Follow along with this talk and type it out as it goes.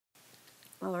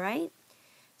All right.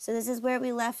 So this is where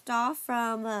we left off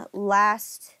from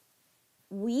last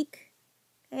week.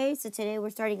 Okay, so today we're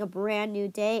starting a brand new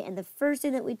day, and the first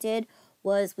thing that we did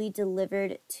was we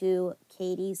delivered to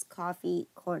Katie's Coffee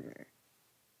Corner.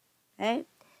 Okay,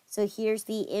 so here's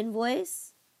the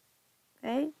invoice.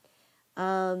 Okay,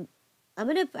 I'm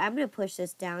gonna push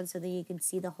this down so that you can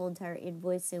see the whole entire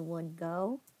invoice in one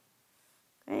go.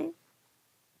 Okay.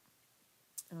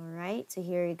 All right, so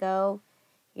here you go.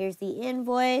 Here's the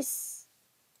invoice.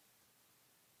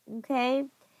 Okay,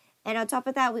 and on top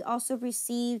of that, we also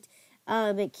received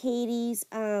Katie's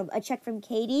a check from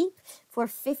Katie for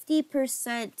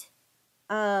 50%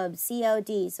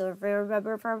 COD. So if you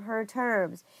remember from her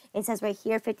terms, it says right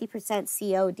here 50%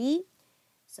 COD.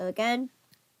 So again,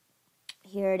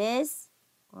 here it is.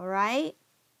 All right.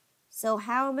 So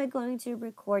how am I going to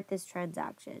record this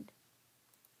transaction?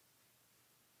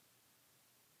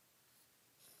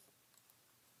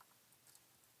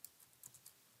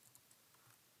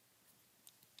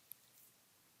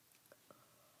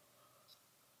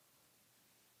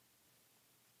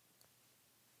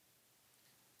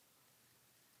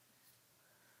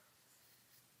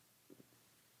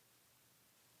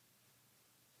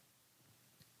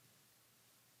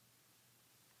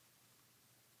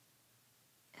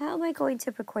 How am I going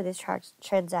to record this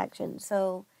transaction?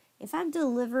 So if I'm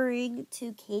delivering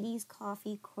to Katie's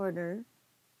Coffee Corner,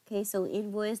 okay, so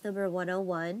invoice number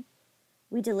 101,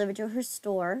 we delivered to her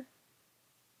store,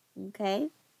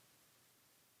 okay?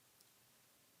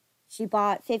 She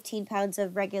bought 15 pounds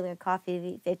of regular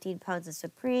coffee, 15 pounds of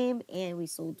Supreme, and we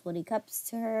sold 20 cups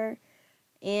to her.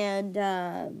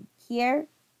 And here,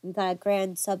 we got a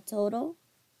grand subtotal.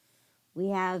 We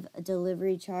have a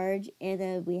delivery charge, and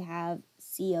then we have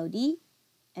COD,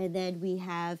 and then we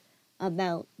have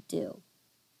amount due.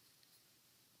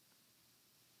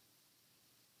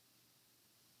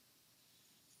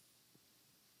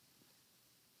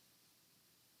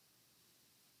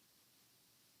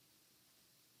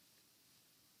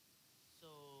 So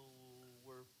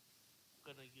we're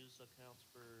gonna use accounts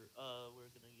for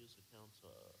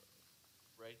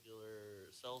regular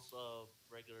sales of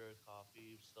regular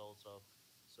coffee, sales of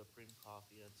supreme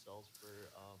coffee, and sales for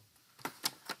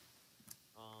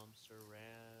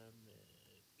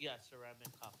ceramic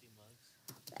coffee mugs.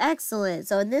 Excellent.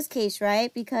 So in this case,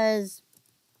 right, because,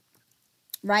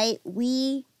 right,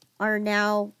 we are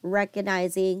now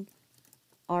recognizing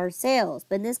our sales.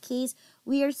 But in this case,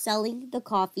 we are selling the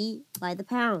coffee by the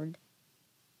pound,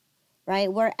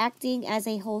 right? We're acting as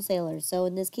a wholesaler. So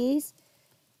in this case,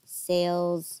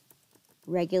 sales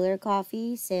regular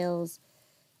coffee, sales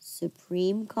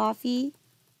supreme coffee,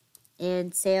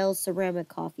 and sales ceramic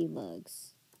coffee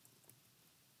mugs.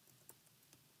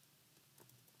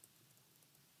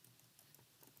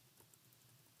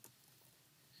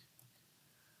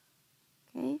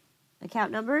 Okay, account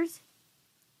numbers.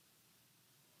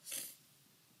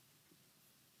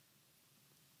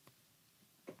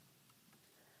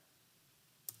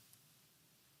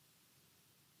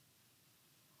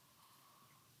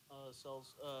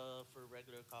 Sales for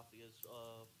regular coffee is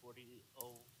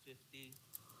 40,050.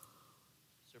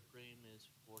 Supreme is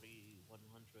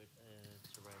 4,100, and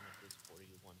ceramic is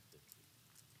 4,150.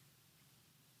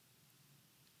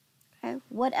 Okay,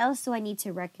 what else do I need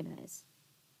to recognize?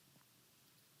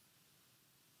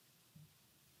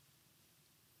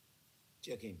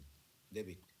 Checking.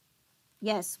 Debit.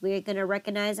 Yes, we're going to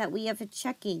recognize that we have a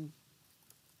checking.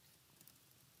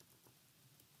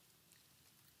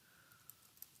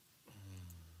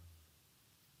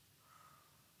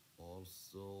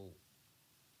 Also,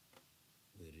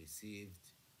 we received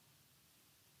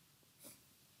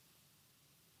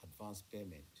advance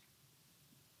payment.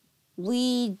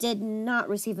 We did not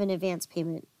receive an advance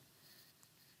payment.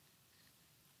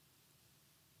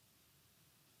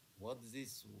 What's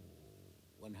this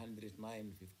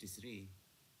 109.53?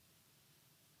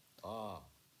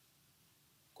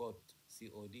 Code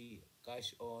COD,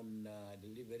 cash on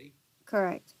delivery.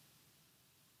 Correct.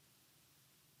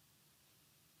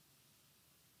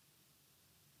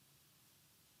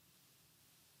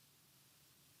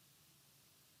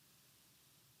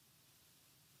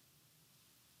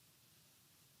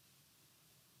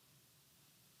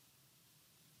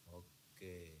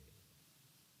 Okay.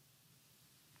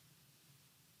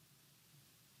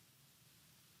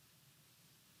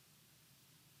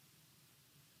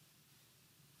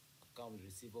 Account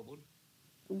receivable.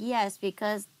 Yes,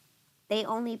 because they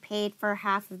only paid for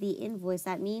half of the invoice.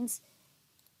 That means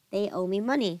they owe me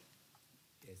money.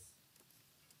 Yes.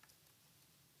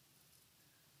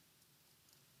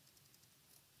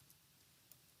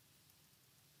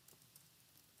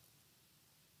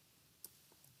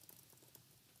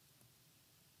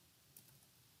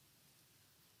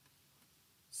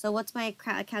 So what's my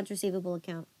accounts receivable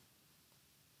account?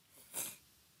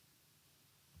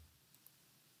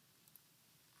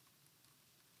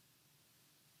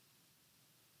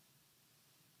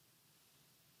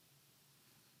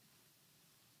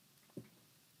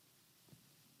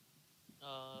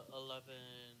 Uh,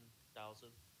 11,000.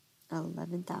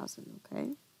 11,000.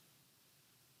 Okay.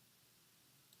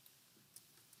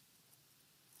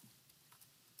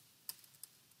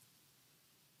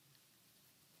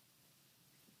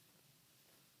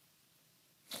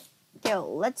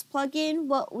 So let's plug in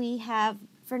what we have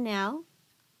for now.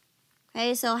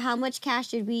 Okay, so how much cash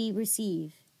did we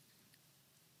receive?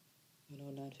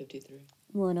 109.53.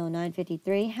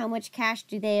 109.53. How much cash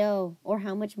do they owe? Or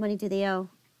how much money do they owe?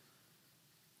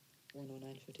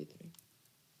 109.53.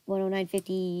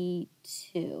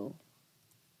 109.52.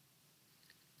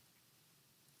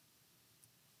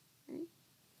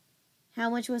 How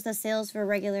much was the sales for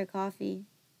regular coffee?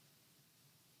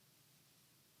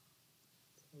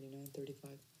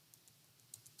 49.35.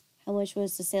 How much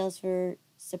was the sales for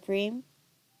Supreme?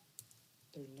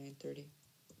 39.30.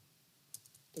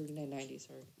 39.90.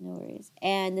 Sorry. No worries.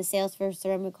 And the sales for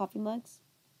ceramic coffee mugs?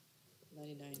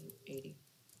 99.80.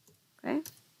 Okay.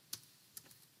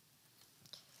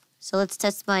 So let's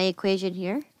test my equation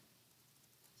here.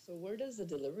 So where does the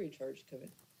delivery charge come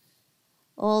in?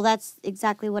 Well, that's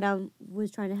exactly what I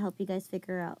was trying to help you guys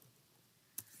figure out.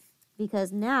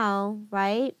 Because now,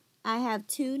 right, I have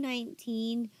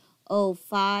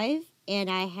 219.05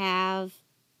 and I have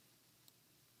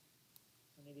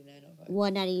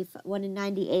 189.05.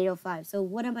 198.05. So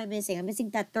what am I missing? I'm missing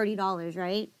that $30,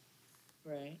 right?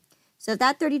 Right. So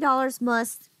that $30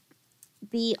 must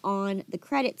be on the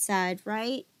credit side,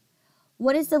 right?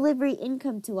 What is delivery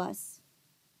income to us?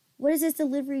 What is this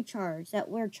delivery charge that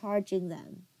we're charging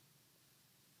them?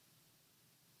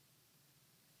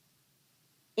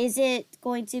 Is it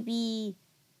going to be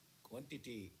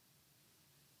Quantity.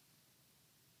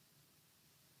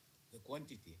 The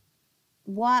quantity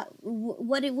what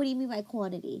do you mean by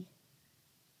quantity?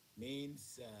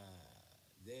 means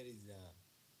there is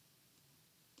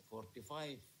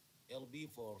 45 LB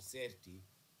for 30,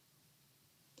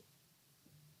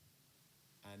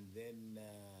 and then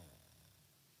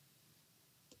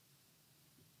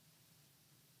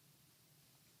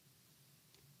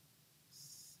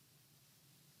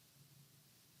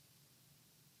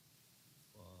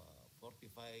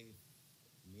 45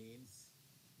 means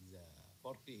the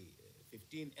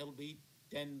 15 LB,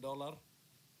 $10,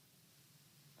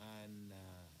 and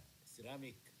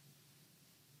ceramic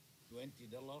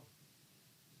 $20.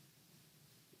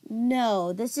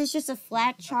 No, this is just a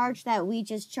flat charge that we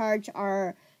just charge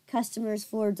our customers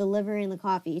for delivering the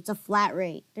coffee. It's a flat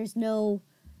rate. There's no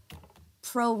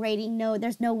prorating. No,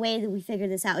 there's no way that we figure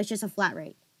this out. It's just a flat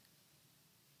rate.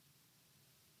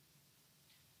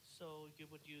 So you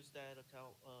would use that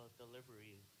account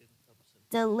delivery income.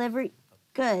 Delivery,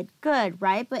 good,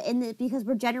 right? But because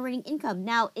we're generating income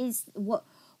now, is what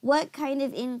kind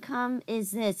of income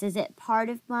is this? Is it part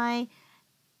of my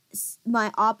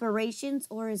operations,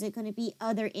 or is it going to be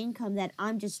other income that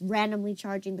I'm just randomly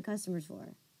charging the customers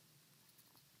for?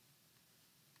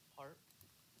 Part.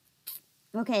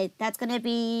 Okay, that's going to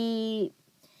be.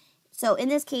 So in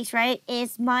this case, right,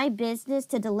 is my business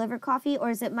to deliver coffee, or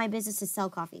is it my business to sell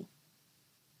coffee?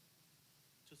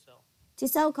 To sell. To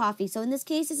sell coffee. So in this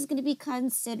case, this is going to be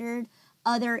considered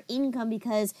other income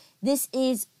because this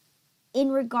is in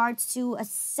regards to a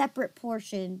separate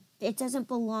portion. It doesn't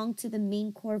belong to the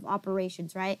main core of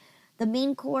operations, right? The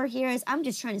main core here is I'm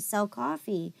just trying to sell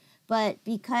coffee, but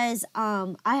because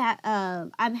I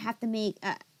have to make.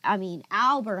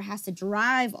 Albert has to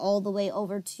drive all the way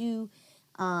over to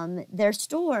their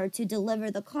store to deliver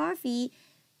the coffee.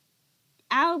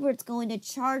 Albert's going to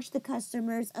charge the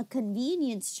customers a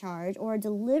convenience charge or a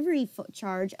delivery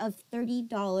charge of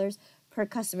 $30 per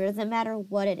customer, doesn't matter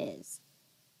what it is,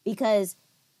 because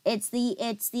it's the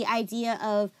idea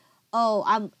of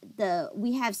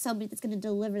we have somebody that's going to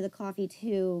deliver the coffee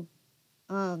to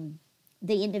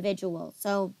the individual,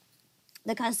 so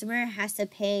the customer has to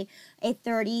pay a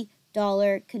 $30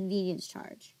 convenience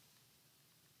charge.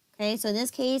 Okay, so in this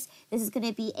case, this is going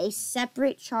to be a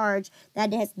separate charge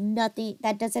that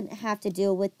doesn't have to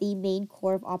deal with the main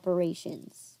core of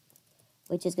operations,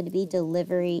 which is going to be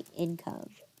delivery income.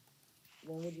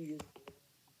 When would you use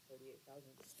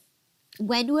 38,000?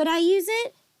 When would I use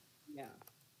it? Yeah.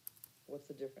 What's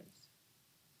the difference?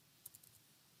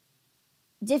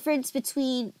 Difference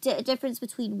between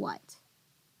what?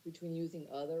 Between using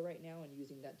other right now and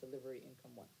using that delivery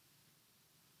income one.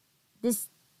 This.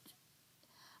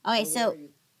 Okay, so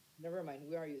never mind.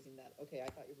 We are using that. Okay, I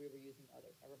thought we were using other.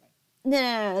 Never mind.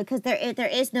 No, because there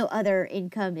is no other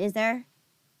income, is there?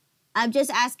 I'm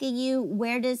just asking you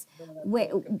where does No, that's where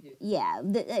what I'm confused. yeah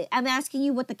I'm asking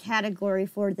you what the category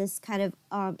for this kind of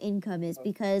income is, Okay.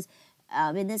 because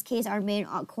in this case our main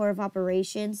core of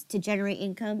operations to generate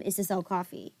income is to sell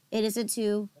coffee.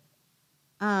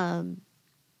 Um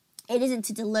it isn't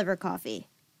to deliver coffee.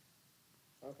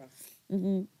 Okay.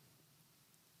 Mm-hmm.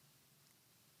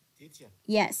 Teacher,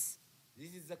 Yes.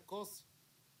 this is the cost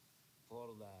for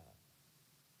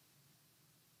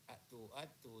to add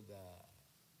to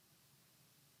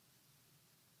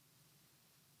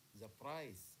the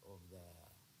price of the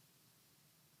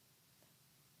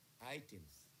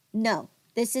items. No.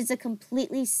 This is a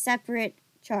completely separate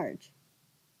charge.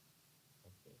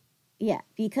 Okay. Yeah,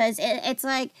 because it's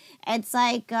like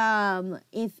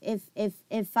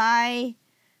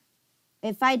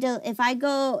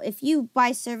if you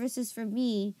buy services from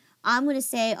me, I'm gonna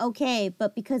say okay,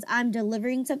 but because I'm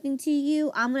delivering something to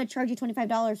you, I'm gonna charge you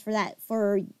 $25 for that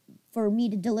for me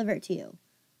to deliver it to you.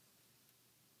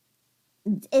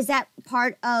 Is that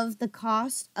part of the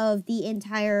cost of the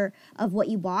entire of what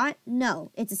you bought?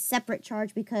 No, it's a separate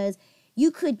charge, because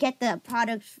you could get the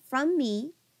product from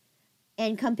me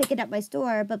and come pick it up my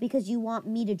store, but because you want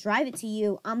me to drive it to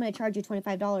you, I'm gonna charge you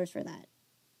 $25 for that.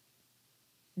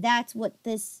 That's what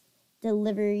this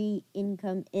delivery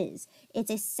income is. It's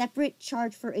a separate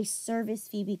charge for a service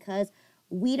fee, because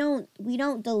we don't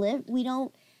deliver we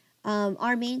don't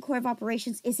our main core of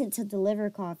operations isn't to deliver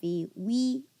coffee.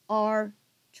 We are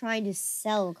trying to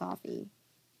sell coffee.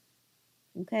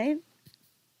 Okay?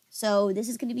 So this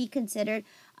is going to be considered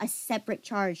a separate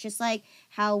charge, just like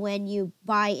how when you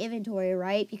buy inventory,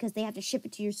 right? Because they have to ship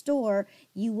it to your store,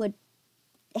 you would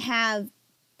have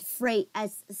freight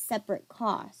as a separate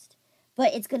cost.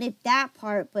 But it's going to that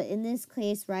part, but in this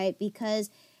case, right, because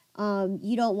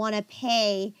you don't want to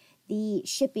pay the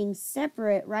shipping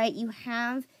separate, right? You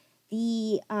have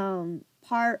the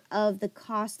part of the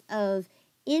cost of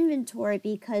inventory,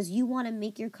 because you want to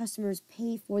make your customers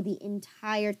pay for the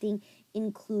entire thing,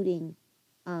 including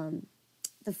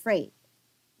the freight.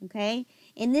 Okay?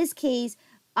 In this case,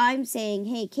 I'm saying,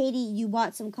 hey, Katie, you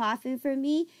bought some coffee from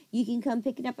me. You can come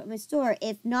pick it up at my store.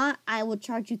 If not, I will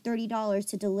charge you $30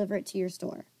 to deliver it to your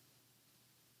store.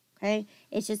 Okay?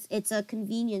 It's a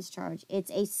convenience charge.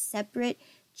 It's a separate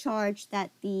charge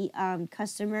that the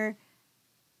customer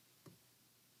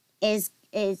is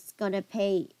gonna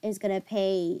pay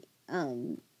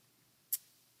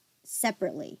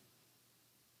separately.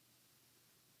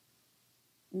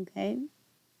 Okay?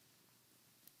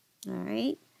 All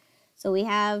right. So we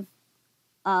have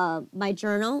my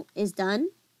journal is done,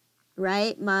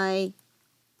 right? My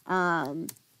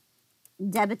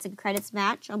debits and credits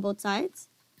match on both sides.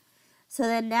 So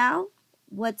then now,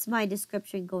 what's my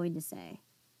description going to say?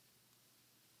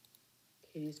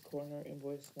 Katie's Corner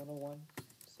invoice 101,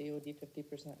 COD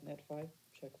 50%, net 5,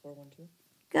 check 412.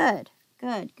 Good.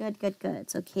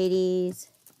 So Katie's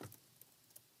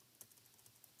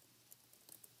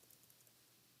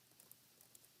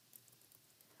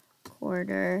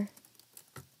quarter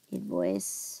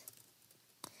invoice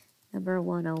number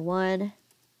 101,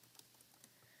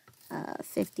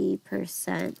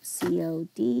 50%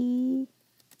 COD,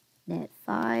 net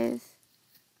 5,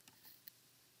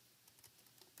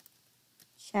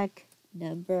 check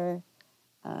number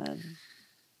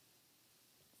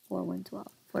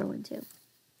 4112.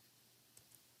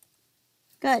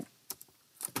 Good.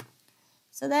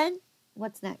 So then,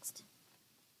 what's next?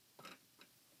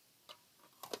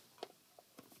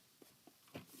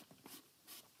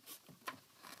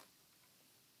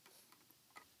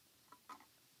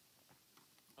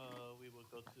 We will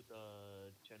go to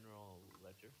the general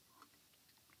ledger.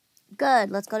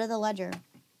 Good. Let's go to the ledger.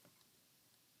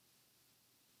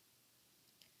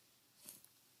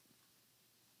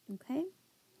 Okay.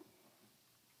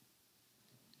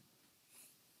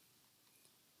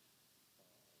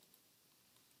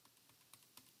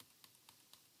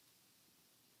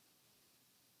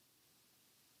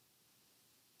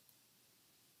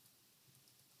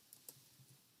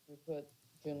 We put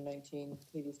June 19,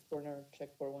 Katie's Corner, check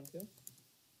 412.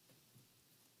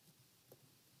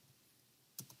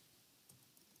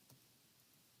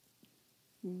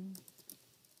 Mm.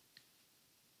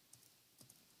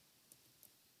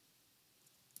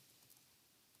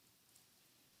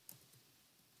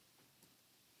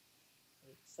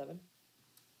 Wait, 7.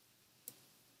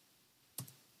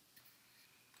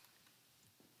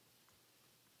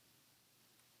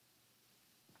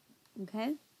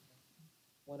 Okay.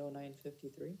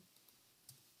 109.53.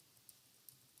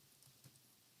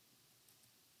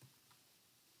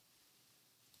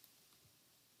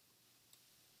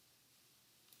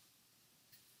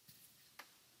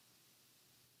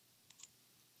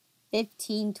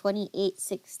 15, 28,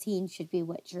 16 should be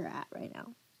what you're at right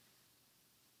now.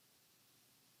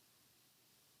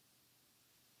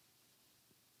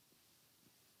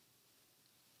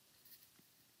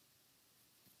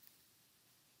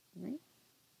 Right?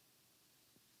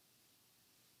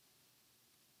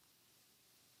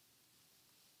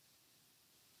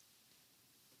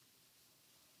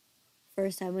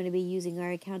 First, I'm going to be using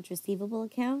our accounts receivable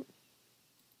account.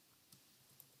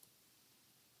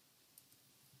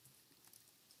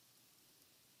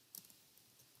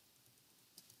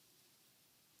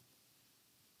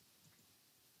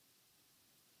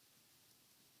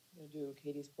 I'm gonna do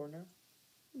Katie's corner.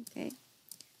 Okay.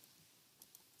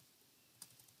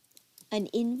 An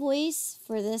invoice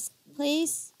for this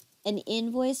place. An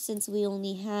invoice, since we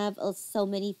only have so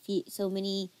many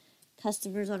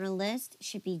customers on our list,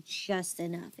 should be just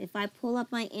enough. If I pull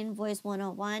up my invoice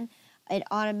 101, it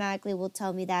automatically will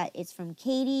tell me that it's from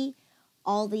Katie.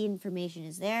 All the information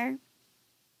is there.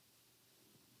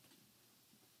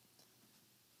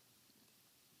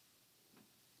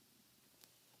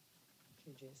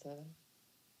 J7.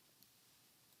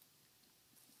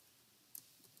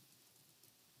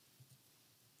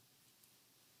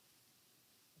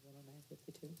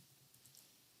 109.52.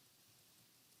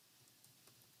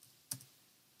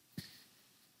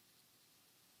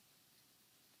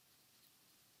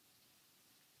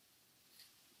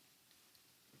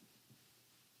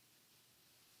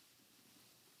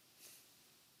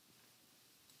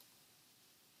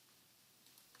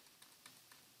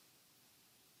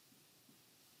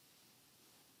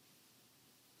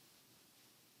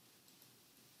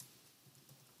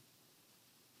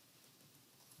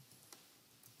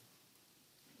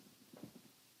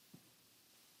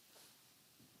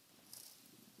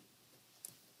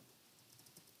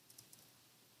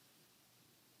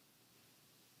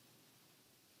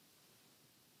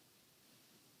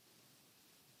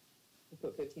 You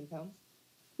put 15 pounds.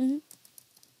 I'm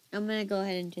going to go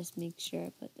ahead and just make sure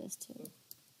I put this to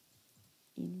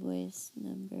invoice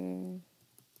number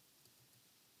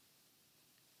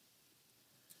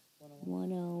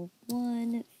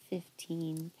 101,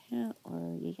 15 pounds,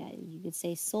 or you could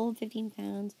say sold 15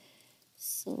 pounds,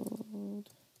 sold,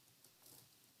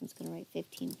 I'm just going to write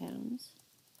 15 pounds.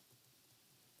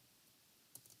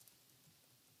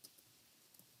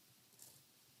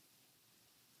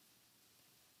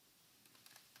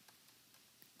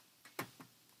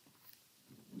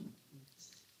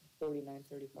 It's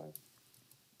 49.35.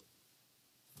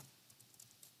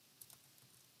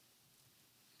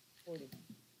 49.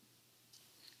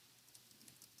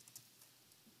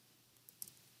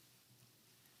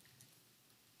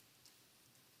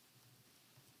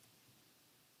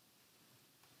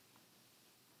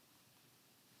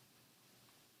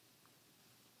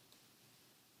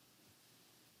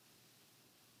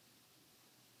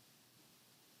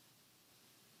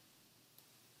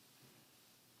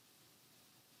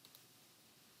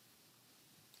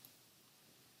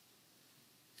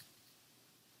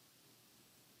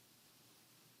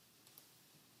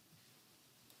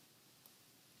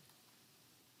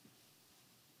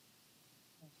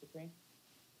 That's the green.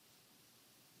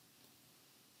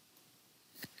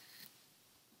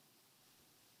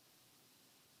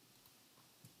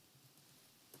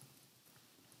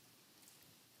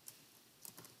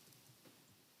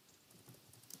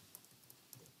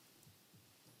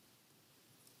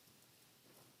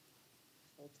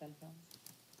 Sold 10 pounds.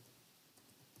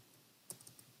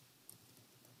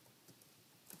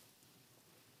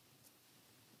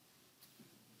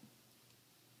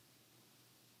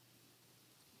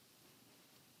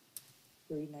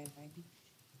 $39.90.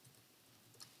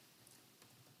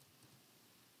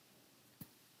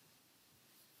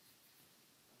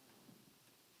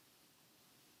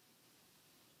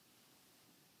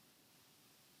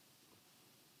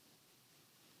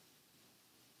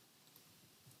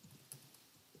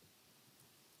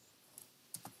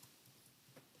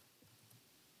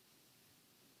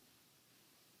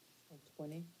 Sold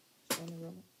 20. Still in the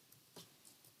room.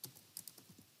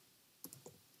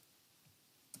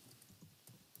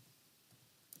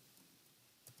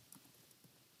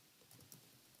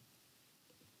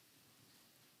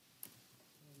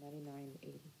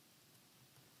 $99.80.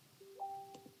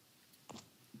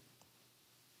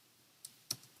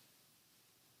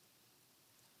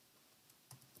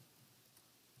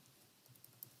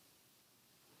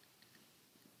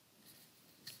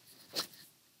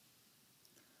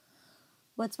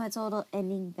 What's my total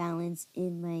ending balance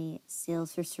in my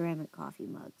sales for ceramic coffee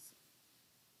mugs?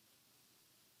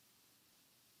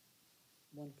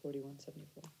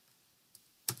 141.74.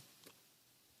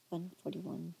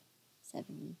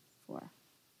 141.74.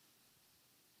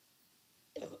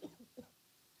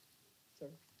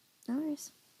 No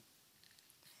worries.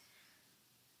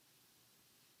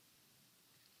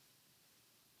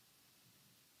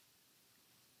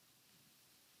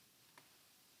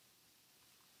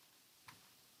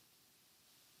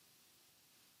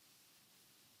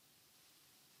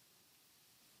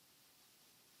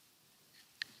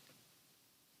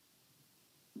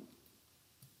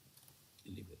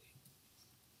 Delivery.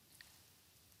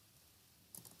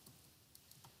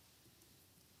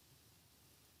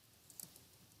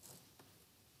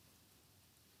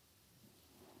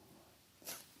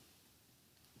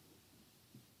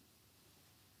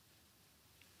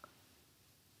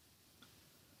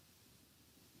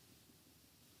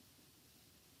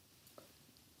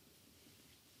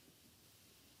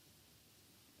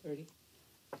 $30.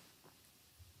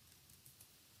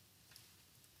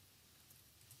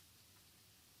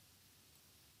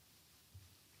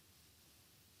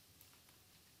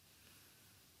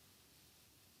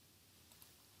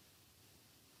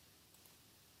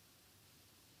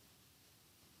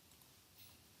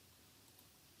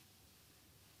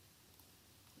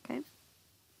 Okay.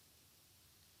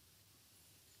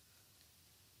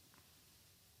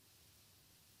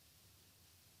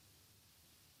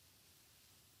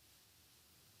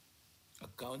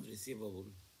 Account receivable.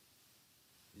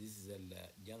 This is a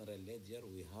general ledger.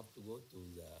 We have to go to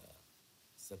the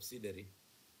subsidiary.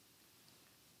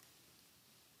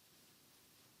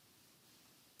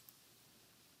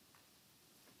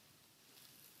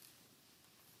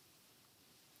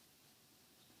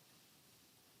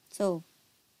 So,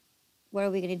 what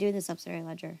are we going to do in the subsidiary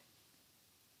ledger?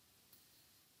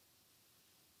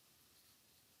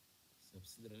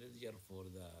 Subsidiary ledger for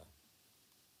the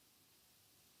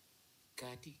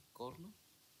Catty corner.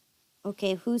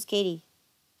 Okay, who's Katie?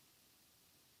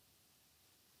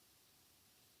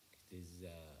 It is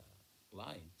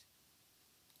client,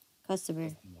 Customer.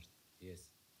 customers. Yes.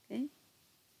 Okay.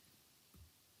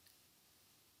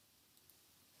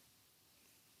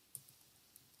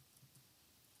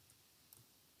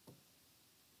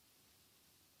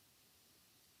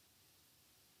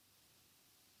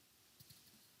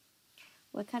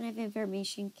 What kind of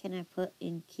information can I put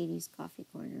in Katie's coffee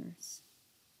corners?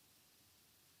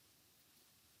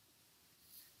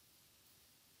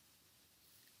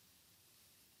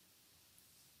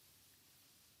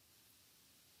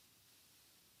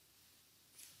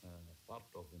 Part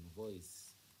of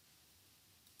invoice.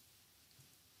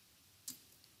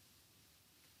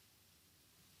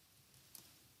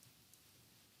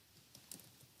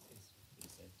 Yes,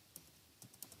 percent.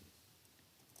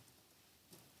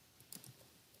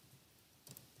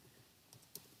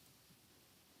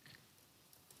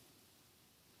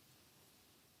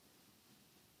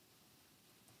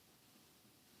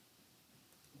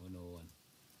 101.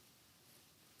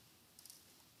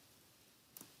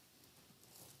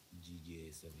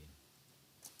 GJ7.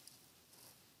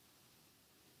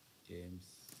 James.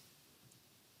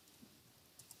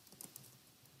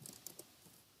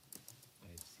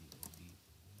 5COD.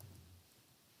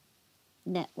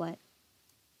 Net what?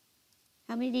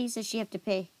 How many days does she have to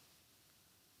pay?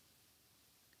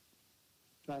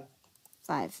 5.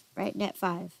 5, right? Net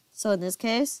 5. So in this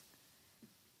case,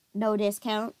 no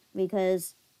discount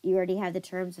because you already have the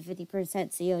terms of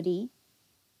 50% COD.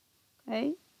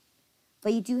 Okay?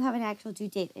 But you do have an actual due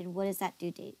date. And what is that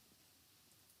due date?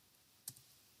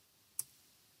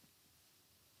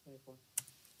 24.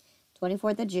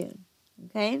 24th of June.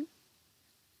 Okay?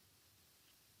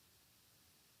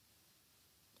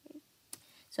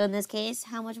 So in this case,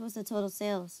 how much was the total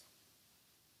sales?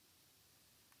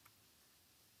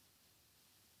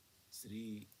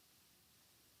 300.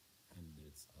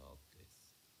 Okay.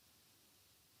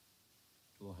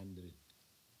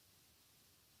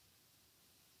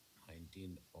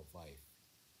 219.05.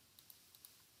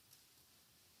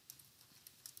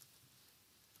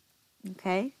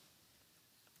 Okay.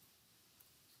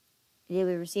 Did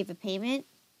we receive a payment?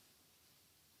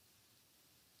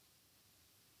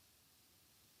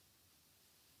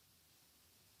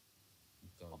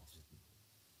 Account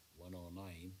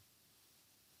 109.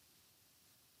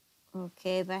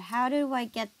 Okay, but how do I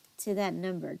get to that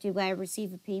number? Do I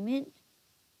receive a payment?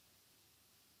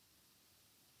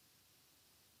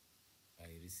 I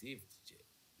received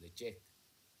the check.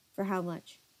 For how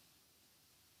much?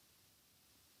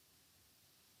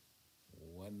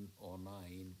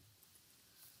 109.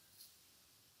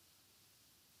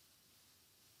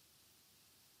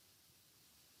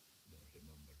 Don't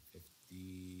remember.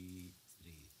 53.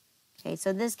 Okay, so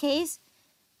in this case,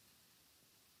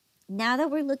 now that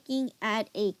we're looking at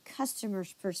a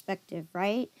customer's perspective,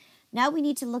 right? Now we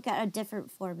need to look at a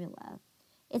different formula.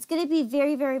 It's going to be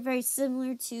very, very, very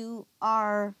similar to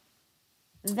our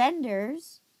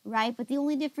vendors, right? But the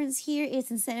only difference here is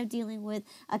instead of dealing with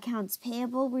accounts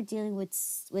payable, we're dealing with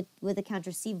accounts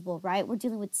receivable, right? We're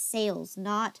dealing with sales,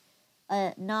 not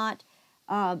any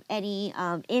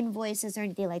invoices or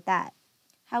anything like that.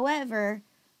 However,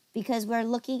 because we're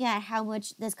looking at how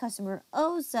much this customer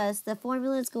owes us, the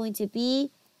formula is going to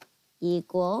be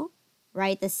equal,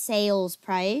 right? The sales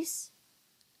price,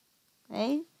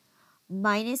 okay,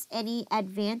 minus any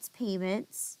advance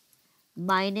payments,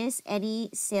 minus any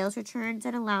sales returns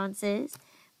and allowances,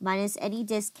 minus any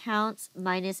discounts,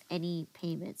 minus any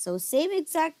payments. So same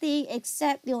exact thing,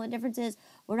 except the only difference is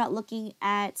we're not looking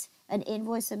at an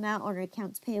invoice amount or an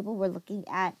accounts payable. We're looking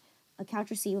at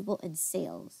accounts receivable and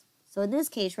sales. So in this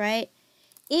case, right,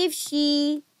 if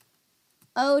she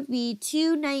owed me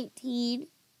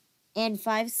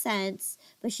 $219.05,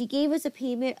 but she gave us a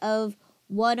payment of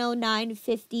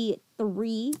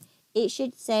 $109.53, it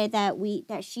should say that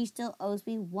she still owes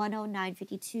me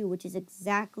 $109.52, which is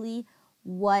exactly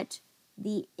what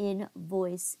the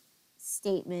invoice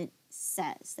statement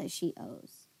says that she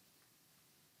owes.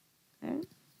 Okay.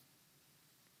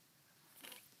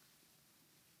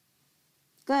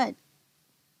 Good.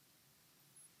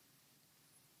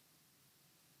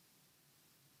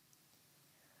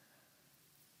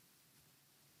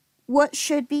 What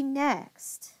should be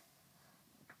next?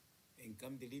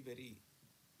 Income delivery.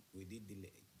 We did the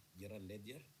general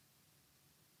ledger.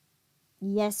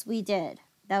 Yes, we did.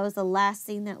 That was the last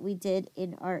thing that we did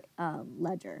in our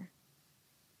ledger.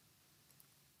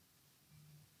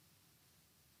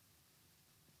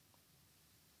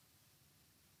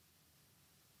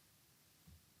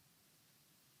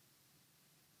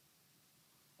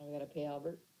 Now we gotta pay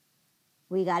Albert.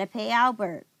 We got to pay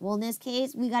Albert. Well, in this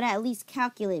case, we got to at least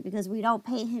calculate because we don't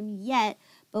pay him yet,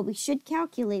 but we should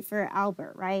calculate for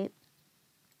Albert, right?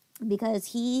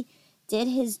 Because he did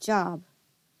his job.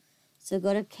 So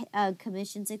go to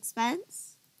commissions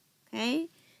expense, okay?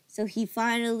 So he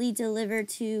finally delivered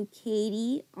to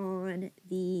Katie on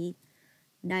the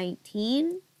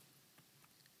 19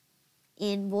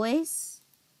 invoice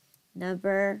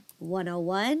number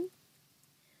 101.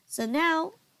 So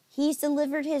now he's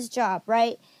delivered his job,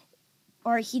 right?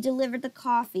 Or he delivered the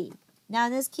coffee. Now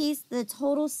in this case, the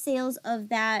total sales of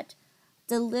that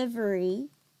delivery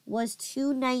was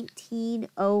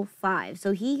 $219.05.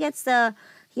 So he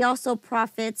also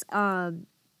profits off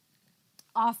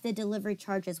the delivery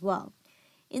charge as well.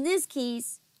 In this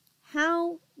case,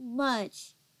 how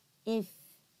much, if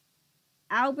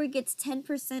Albert gets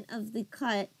 10% of the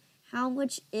cut, how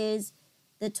much is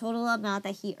the total amount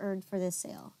that he earned for this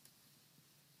sale?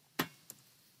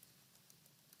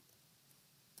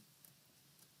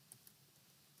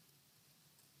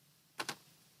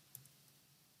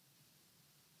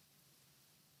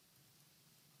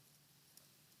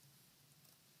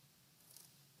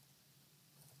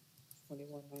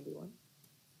 $21.91.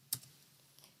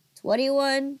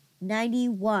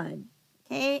 $21.91.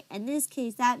 Okay, in this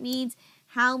case, that means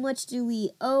how much do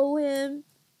we owe him?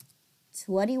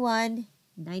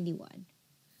 $21.91.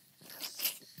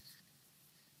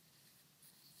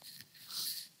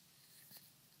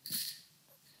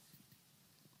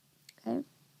 Okay.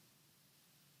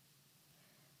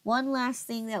 One last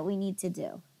thing that we need to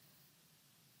do.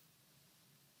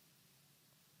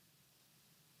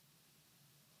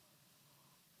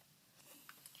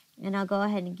 And I'll go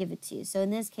ahead and give it to you. So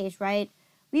in this case, right,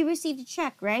 we received a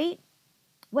check, right?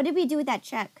 What did we do with that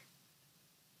check?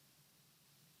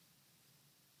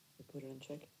 We put it in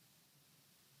check.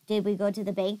 Did we go to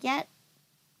the bank yet?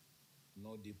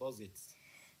 No deposits.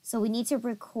 So we need to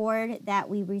record that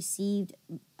we received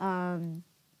money,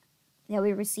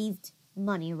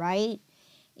 right?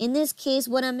 In this case,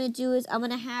 what I'm going to do is I'm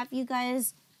going to have you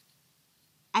guys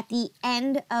at the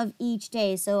end of each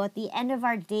day. So at the end of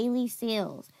our daily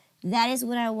sales, that is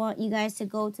when I want you guys to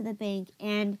go to the bank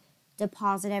and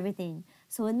deposit everything.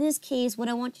 So in this case, what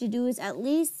I want you to do is at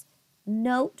least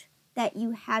note that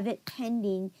you have it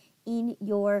pending in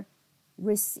your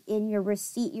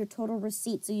receipt, your total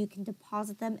receipt, so you can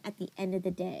deposit them at the end of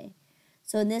the day.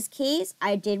 So in this case,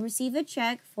 I did receive a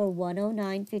check for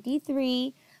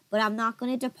 $109.53, but I'm not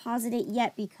going to deposit it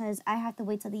yet because I have to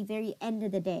wait till the very end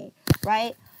of the day,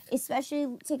 right?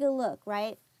 Especially, take a look,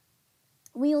 right?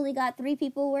 We only got 3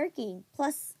 people working,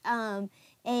 plus a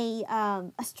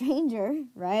stranger,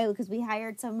 right? Because we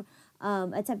hired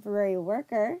a temporary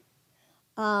worker.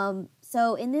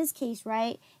 So in this case,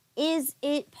 right, is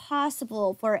it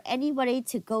possible for anybody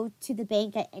to go to the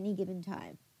bank at any given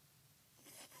time?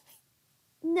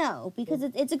 No, because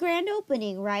it's a grand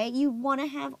opening, right? You want to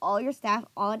have all your staff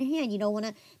on hand. You don't want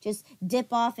to just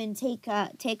dip off and take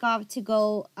off to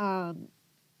go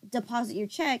deposit your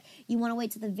check, you want to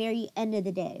wait till the very end of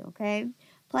the day, okay?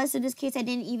 Plus, in this case, I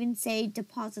didn't even say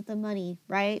deposit the money,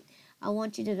 right? I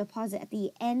want you to deposit at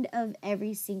the end of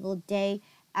every single day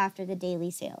after the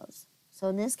daily sales. So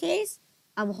in this case,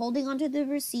 I'm holding onto the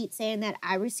receipt saying that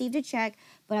I received a check,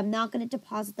 but I'm not going to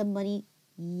deposit the money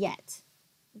yet,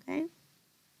 okay?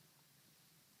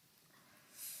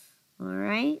 All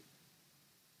right.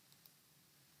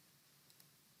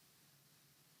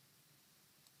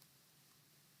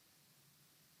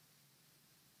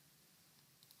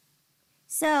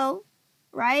 So,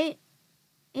 right,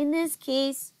 in this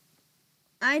case,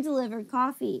 I delivered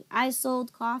coffee. I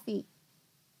sold coffee.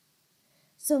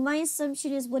 So my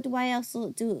assumption is, what do I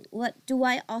also do? What do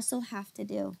I also have to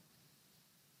do?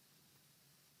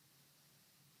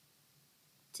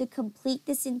 To complete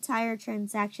this entire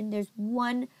transaction, there's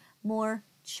one more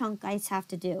chunk I have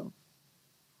to do.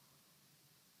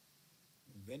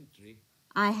 Inventory.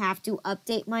 I have to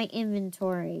update my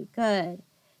inventory. Good.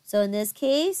 So in this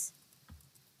case,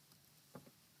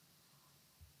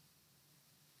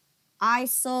 I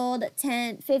sold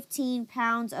 15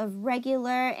 pounds of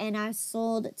regular, and I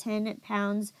sold 10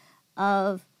 pounds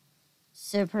of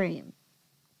Supreme.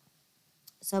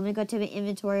 So I'm going to go to the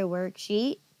inventory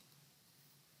worksheet.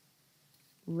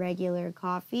 Regular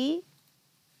coffee.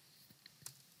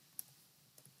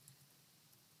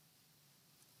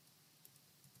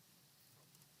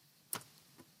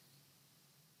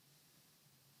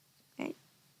 Okay.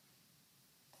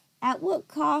 At what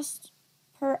cost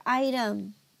per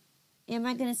item am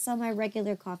I going to sell my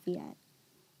regular coffee at?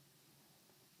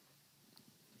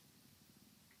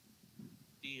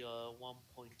 The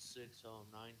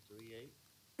 1.60938.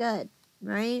 Good,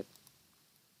 right?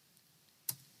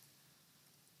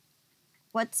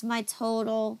 What's my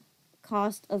total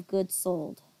cost of goods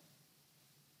sold?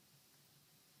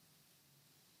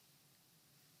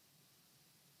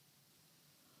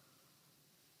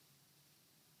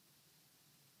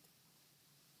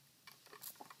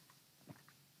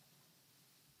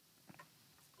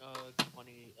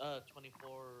 Uh,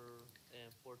 24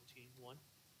 and 14 one.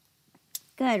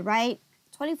 Good, right?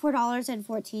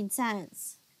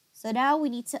 $24.14. So now we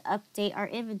need to update our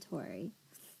inventory.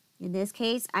 In this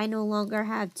case, I no longer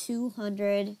have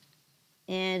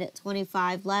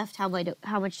 225 left. How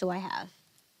much do I have?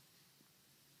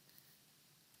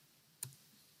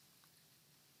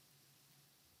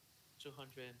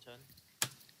 210.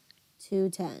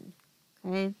 210.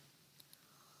 Okay.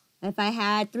 If I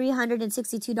had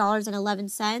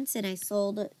 $362.11 and I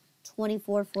sold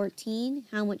 24.14,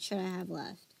 how much should I have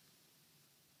left?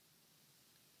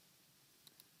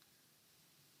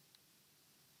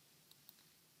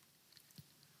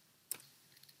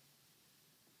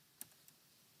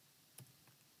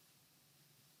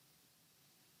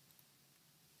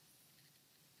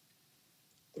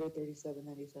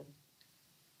 $337.97.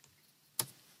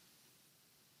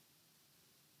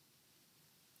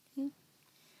 Okay.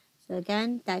 So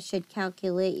again, that should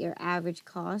calculate your average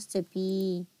cost to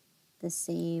be the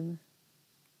same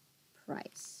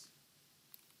price.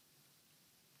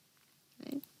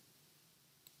 Okay.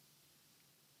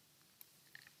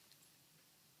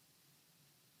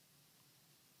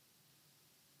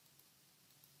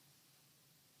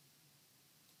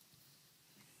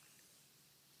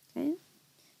 Okay.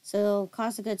 So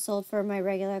cost of goods sold for my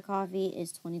regular coffee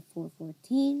is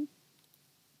 $24.14.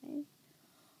 Okay.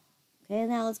 Okay,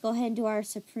 now let's go ahead and do our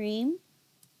Supreme.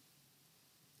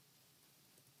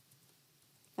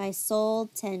 I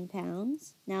sold 10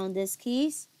 pounds. Now in this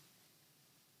case,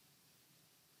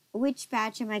 which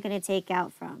batch am I going to take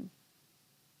out from?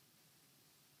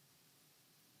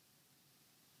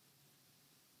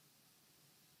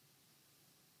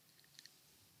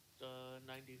 The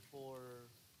 94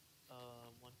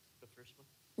 one, the first one.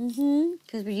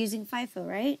 Because we're using FIFO,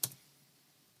 right?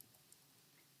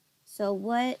 So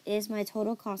what is my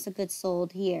total cost of goods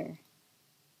sold here?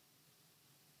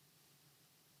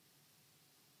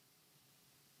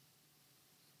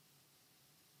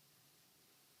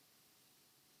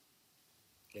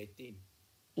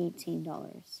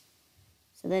 $18.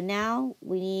 So then now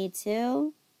we need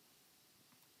to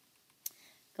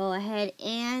go ahead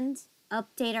and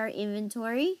update our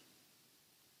inventory.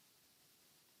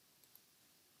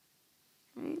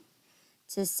 Okay.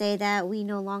 To say that we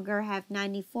no longer have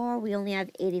 94, we only have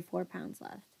 84 pounds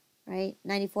left, right?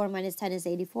 94 minus 10 is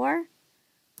 84.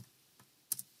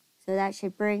 So that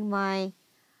should bring my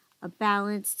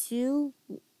balance to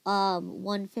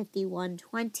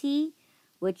 151.20,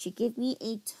 which should give me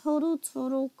a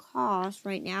total cost.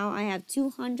 Right now I have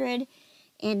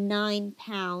 209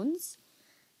 pounds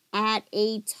at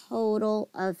a total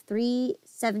of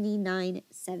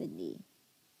 $379.70.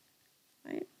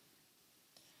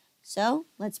 So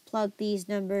let's plug these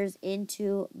numbers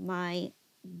into my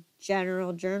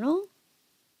general journal.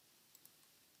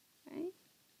 Right.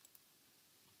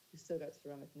 You still got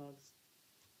ceramic mugs.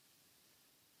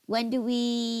 When do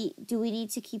we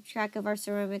need to keep track of our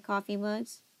ceramic coffee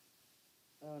mugs?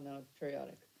 Oh no,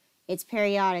 periodic. It's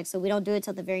periodic, so we don't do it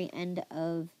till the very end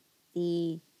of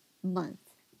the month.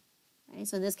 Right?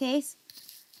 So in this case,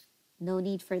 no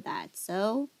need for that.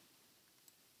 So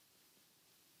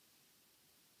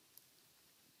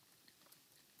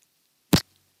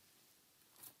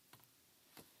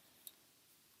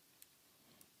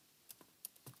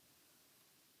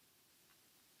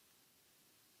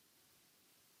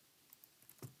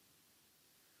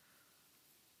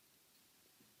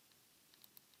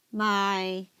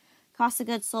my cost of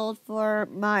goods sold for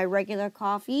my regular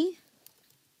coffee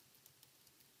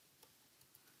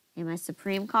and my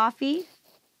supreme coffee.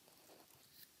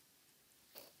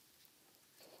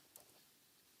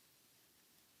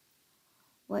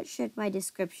 What should my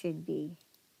description be?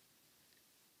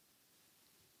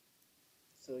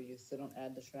 So you still don't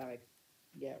add the ceramic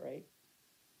yet, right?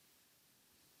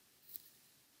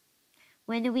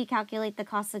 When do we calculate the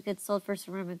cost of goods sold for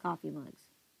ceramic coffee mugs?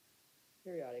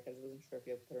 Periodic. I just wasn't sure if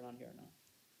you have to put it on here or not.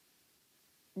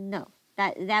 No.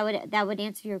 That would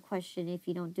answer your question if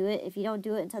you don't do it. If you don't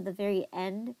do it until the very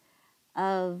end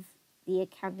of the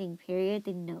accounting period,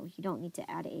 then no, you don't need to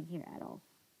add it in here at all.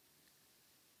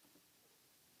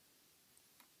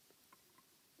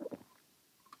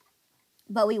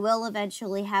 But we will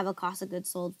eventually have a cost of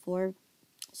goods sold for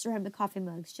ceramic coffee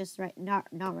mugs, just not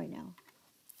right now.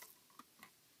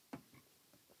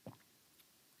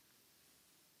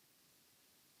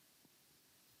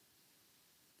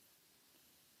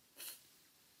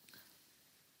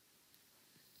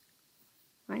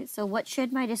 Right, so what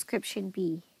should my description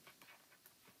be?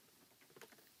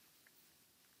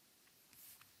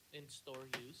 In-store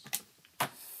use.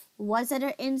 Was it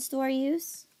an in-store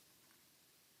use?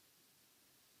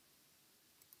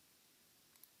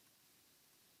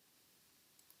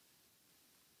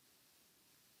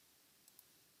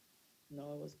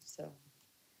 No, it was to sell.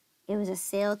 It was a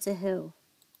sale to who?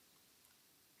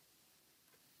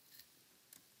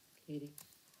 Katie.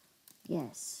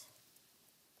 Yes.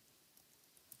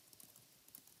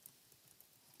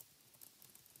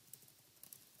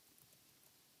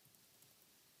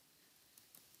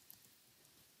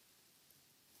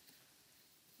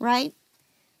 Right?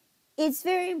 It's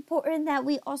very important that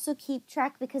we also keep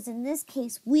track because in this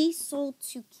case, we sold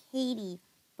to Katie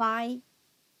by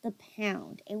the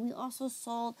pound and we also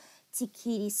sold to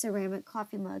Katie ceramic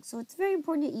coffee mugs. So it's very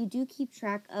important that you do keep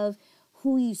track of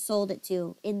who you sold it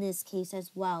to in this case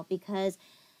as well, because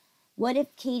what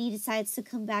if Katie decides to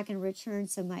come back and return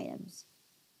some items?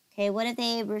 Okay, what if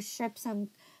they strip some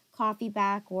coffee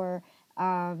back, or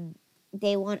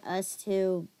they want us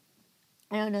to,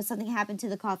 I don't know, something happened to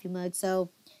the coffee mug,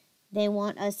 so they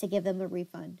want us to give them a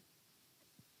refund.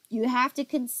 You have to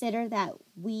consider that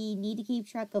we need to keep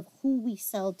track of who we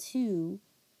sell to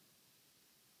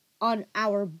on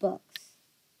our books.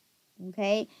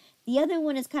 Okay? The other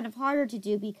one is kind of harder to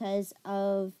do because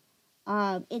of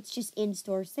it's just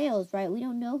in-store sales, right? We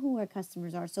don't know who our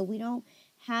customers are, so we don't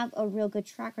have a real good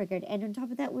track record. And on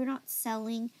top of that, we're not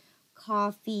selling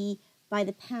coffee by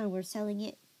the pound. We're selling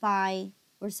it by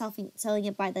the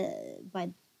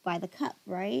cup,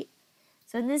 right?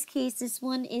 So in this case, this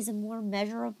one is a more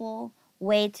measurable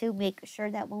way to make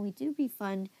sure that when we do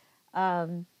refund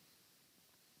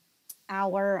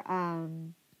our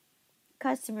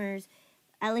customers,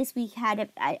 at least we had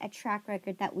a track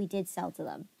record that we did sell to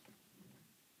them.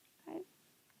 Okay.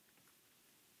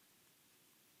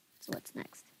 So what's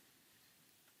next?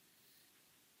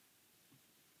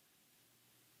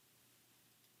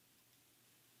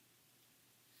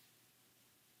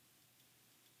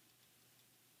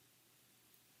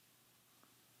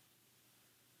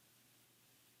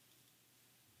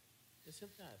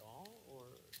 Isn't that all,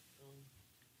 or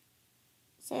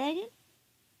Say that again?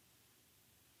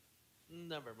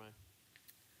 never mind?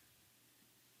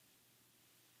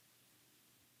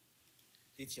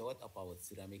 Teacher, what about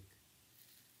ceramic?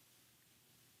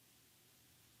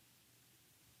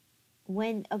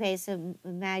 Okay, so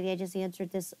Maggie, I just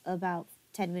answered this about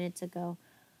 10 minutes ago.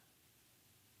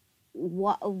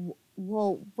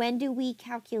 When do we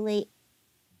calculate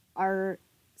our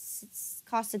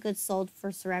cost of goods sold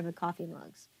for ceramic coffee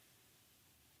mugs?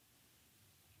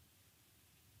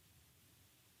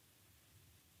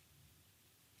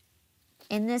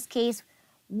 In this case,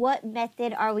 what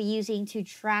method are we using to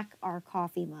track our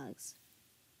coffee mugs?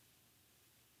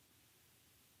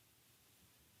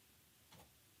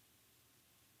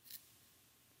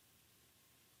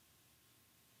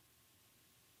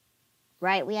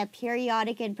 right? We have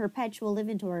periodic and perpetual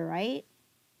inventory, right?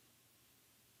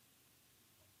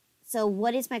 So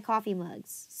what is my coffee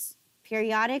mugs?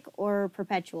 Periodic or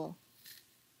perpetual?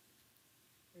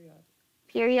 Periodic.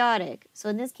 Periodic. So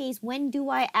in this case, when do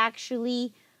I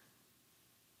actually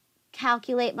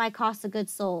calculate my cost of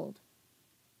goods sold?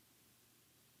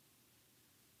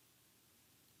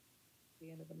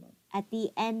 The end of the month. At the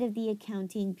end of the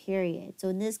accounting period. So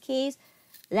in this case,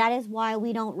 that is why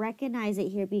we don't recognize it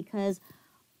here, because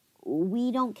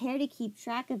we don't care to keep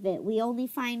track of it. We only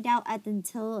find out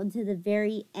until the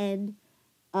very end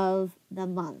of the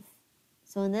month.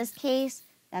 So in this case,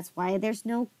 that's why there's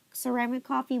no ceramic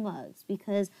coffee mugs,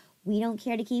 because we don't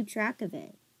care to keep track of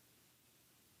it.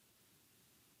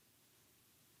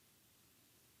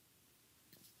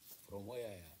 From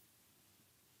where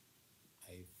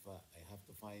I have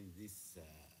to find these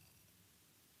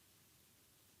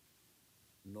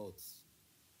notes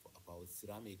about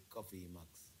ceramic coffee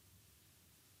mugs.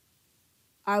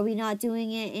 Are we not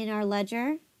doing it in our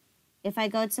ledger? If I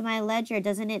go to my ledger,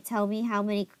 doesn't it tell me how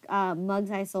many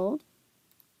mugs I sold?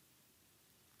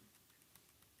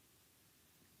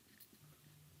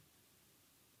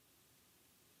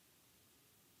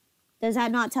 Does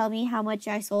that not tell me how much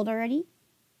I sold already?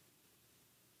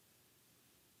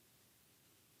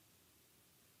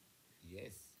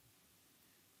 Yes,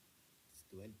 it's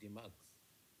 20 mugs.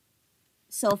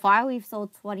 So far, we've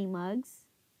sold 20 mugs.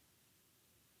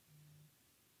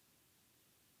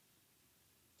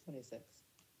 26.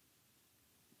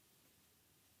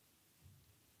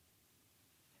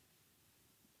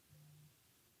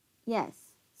 Yes.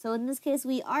 So in this case,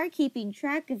 we are keeping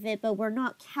track of it, but we're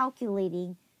not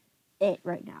calculating it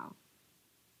right now.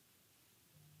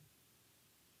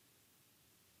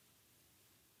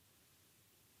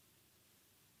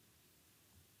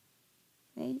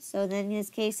 Okay, so then in this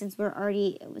case, since I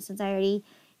already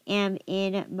am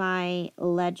in my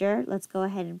ledger, let's go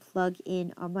ahead and plug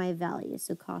in all my values.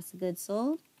 So cost of goods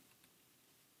sold,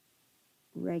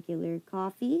 regular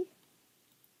coffee,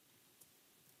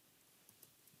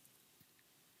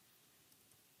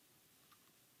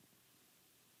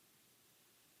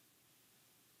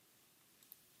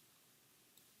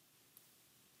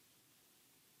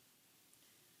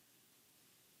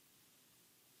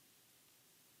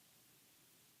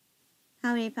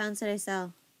 how many pounds did I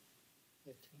sell?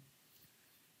 15.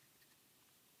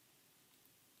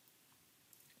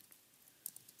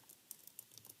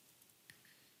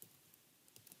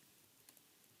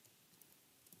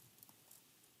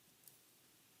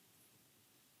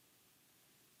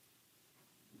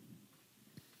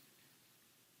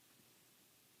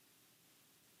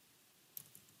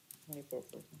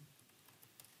 $24.14.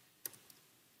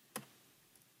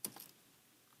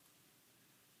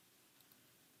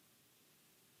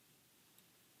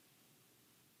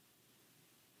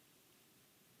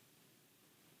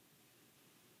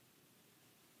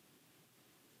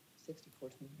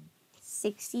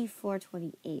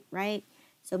 $64.28, right?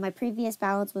 So my previous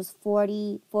balance was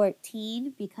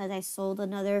 $40.14 because I sold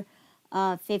another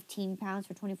 15 pounds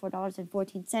for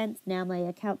 $24.14. Now my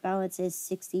account balance is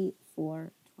 $64.28.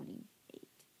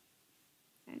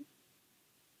 Okay.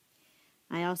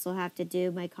 I also have to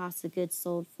do my cost of goods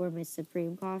sold for my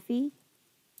Supreme coffee.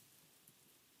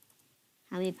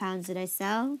 How many pounds did I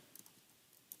sell?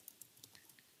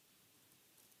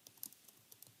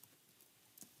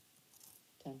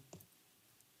 10.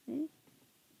 Okay.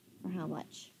 For how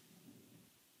much?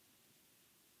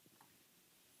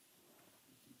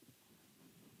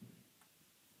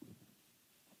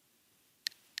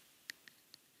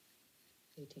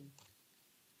 18.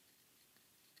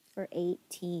 For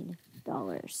 $18.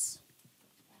 $73.80.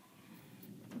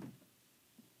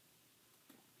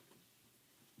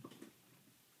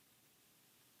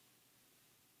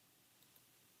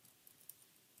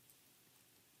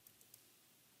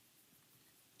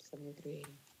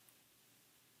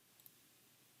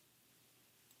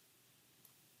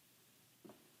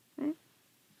 Okay.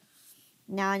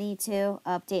 Now I need to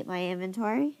update my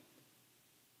inventory.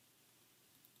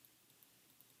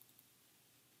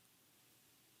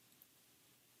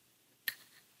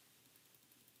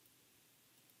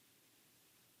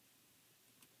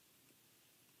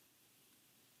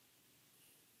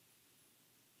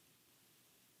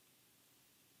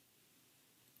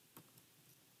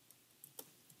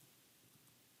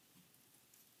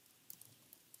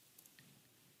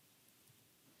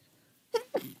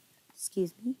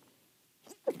 Excuse me.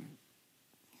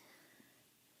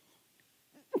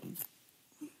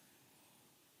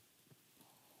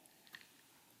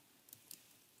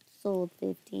 Sold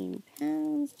 15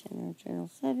 pounds, General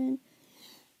 7.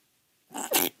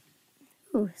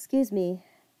 Ooh, excuse me.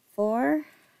 4,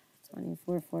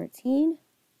 2414.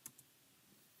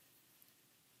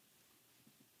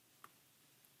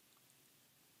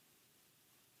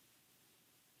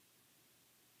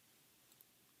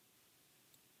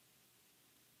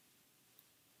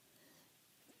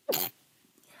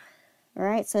 All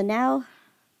right, so now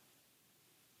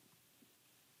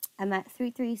I'm at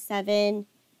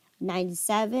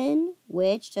 33797,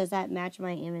 which does that match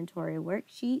my inventory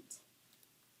worksheet?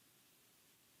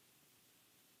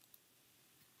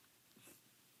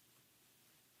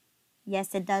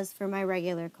 Yes, it does for my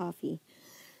regular coffee.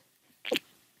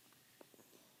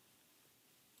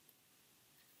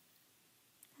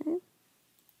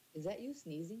 Is that you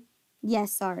sneezing?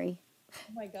 Yes, sorry.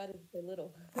 Oh my god, it's so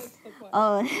little. It's so quiet.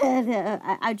 Oh,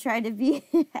 I try to be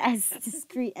as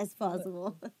discreet as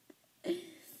possible. All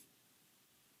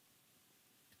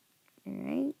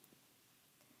right.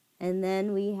 And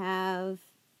then we have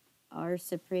our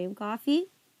Supreme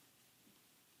coffee.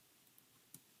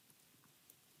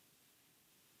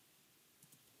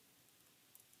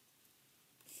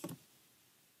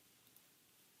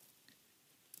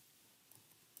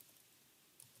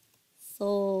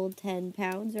 Sold 10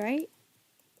 pounds, right?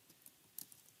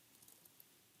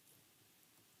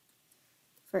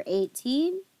 For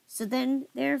 18. So then,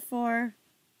 therefore,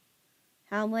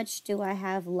 how much do I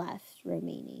have left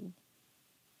remaining?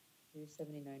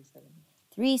 379.70.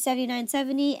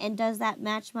 379.70. And does that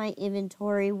match my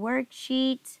inventory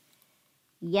worksheet?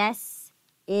 Yes,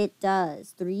 it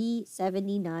does.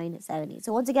 379.70.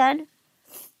 So once again,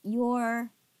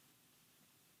 your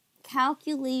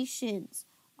calculations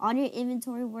on your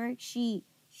inventory worksheet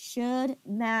should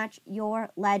match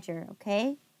your ledger,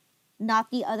 okay?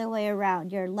 Not the other way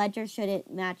around. Your ledger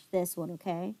shouldn't match this one,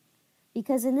 okay?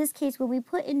 Because in this case, when we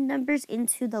put in numbers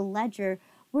into the ledger,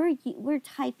 we're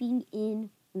typing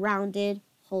in rounded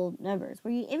whole numbers.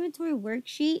 Where your inventory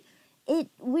worksheet,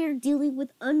 we're dealing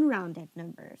with unrounded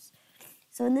numbers.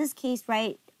 So in this case,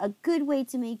 right, a good way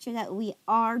to make sure that we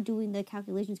are doing the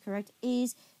calculations correct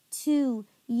is to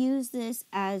use this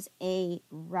as a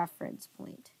reference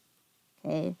point,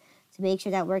 okay? To make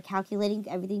sure that we're calculating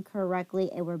everything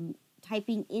correctly and we're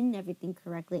typing in everything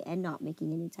correctly and not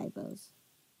making any typos.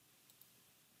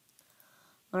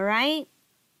 All right?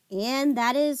 And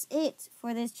that is it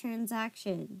for this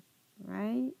transaction,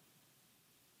 right?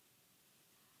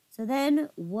 So then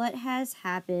what has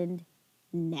happened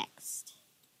next?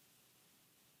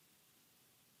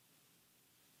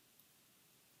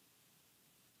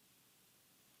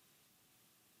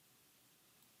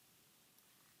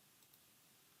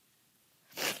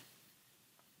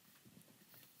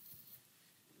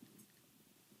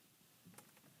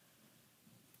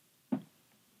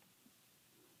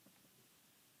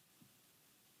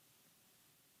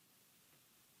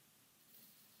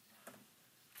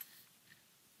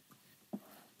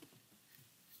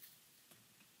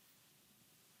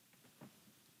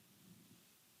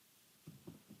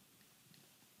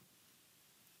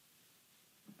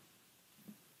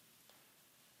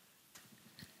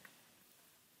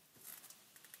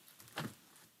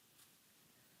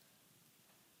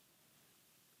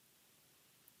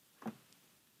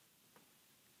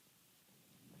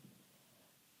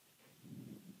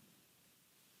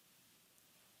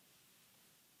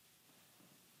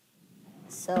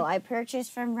 So I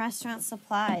purchased from Restaurant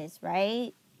Supplies,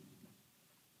 right?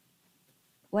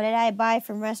 What did I buy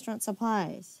from Restaurant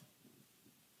Supplies?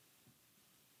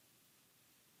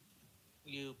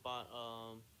 You bought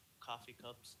coffee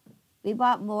cups. We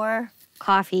bought more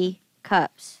coffee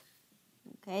cups.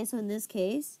 Okay, so in this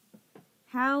case,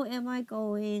 how am I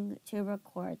going to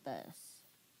record this?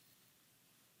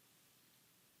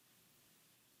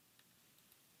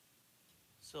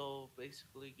 So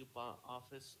basically, you bought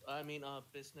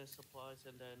business supplies,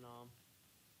 and then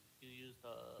you used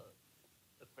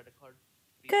a credit card.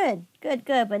 Visa. Good, good,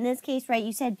 good. But in this case, right,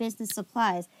 you said business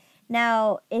supplies.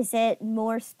 Now, is it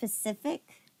more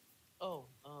specific?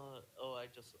 I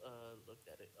just looked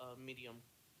at it. Medium.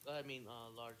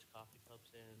 Large coffee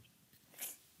cups and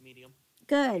medium.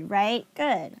 Good, right?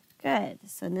 Good, good.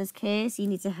 So in this case, you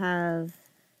need to have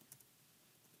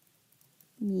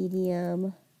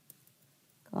medium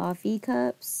coffee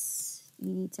cups.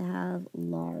 You need to have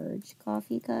large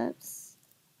coffee cups.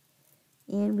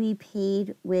 And we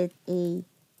paid with a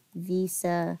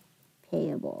Visa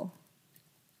payable,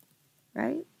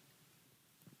 right?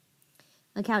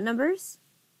 Account numbers?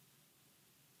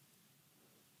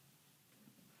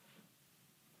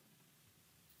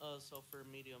 So for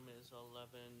medium is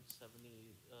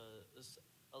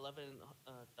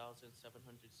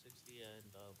 11,760,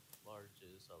 and large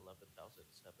is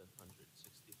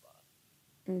 11,765.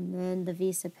 And then the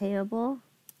Visa payable.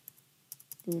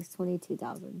 It's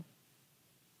 22,000.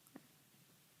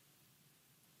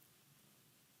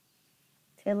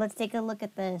 Okay, let's take a look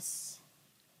at this.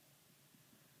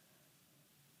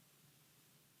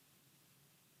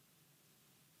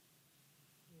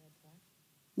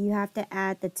 You have to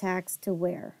add the tax to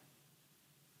where?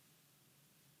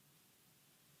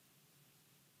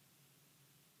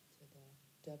 To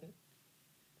the debit.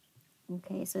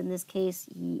 Okay, so in this case,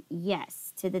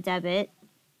 yes, to the debit,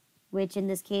 which in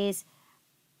this case,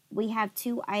 we have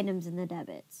 2 items in the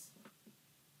debits.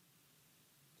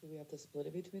 Do we have to split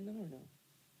it between them or no?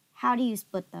 How do you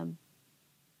split them?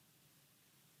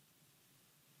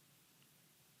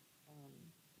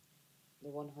 The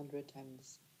 100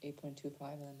 times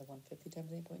 8.25 and then the 150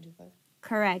 times 8.25?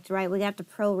 Correct, right? We have to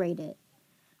prorate it.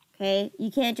 Okay,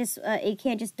 you can't just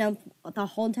dump the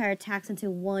whole entire tax into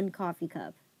one coffee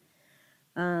cup.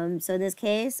 So in this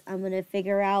case, I'm gonna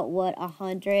figure out what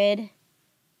 100,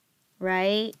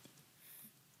 right,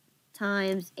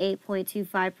 times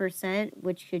 8.25%,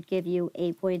 which should give you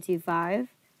 8.25.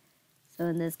 So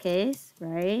in this case,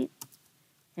 right,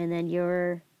 and then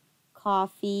your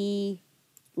coffee,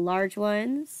 large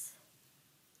ones,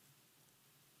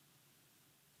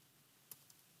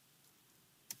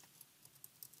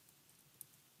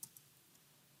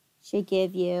 should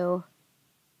give you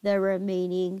the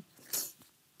remaining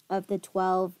of the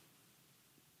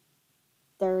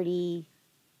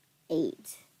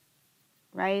 1238,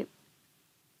 right?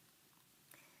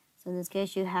 So in this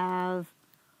case, you have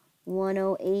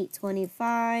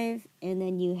 108.25, and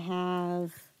then you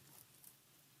have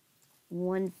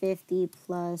 150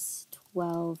 plus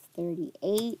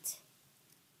 1238.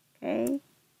 Okay,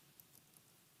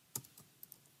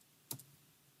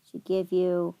 should give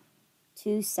you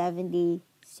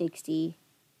 270.63.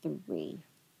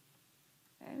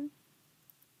 Okay.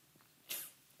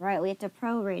 Right, we have to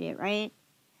prorate it, right?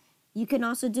 You can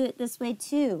also do it this way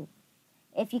too.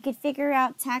 If you could figure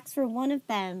out tax for one of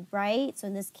them, right? So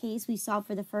in this case, we solved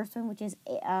for the first one, which is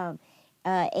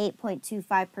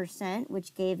 8.25%,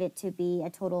 which gave it to be a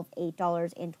total of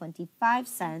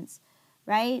 $8.25,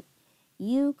 right?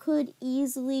 You could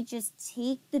easily just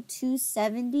take the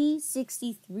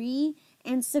 270.63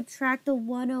 and subtract the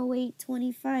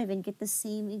 108.25 and get the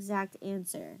same exact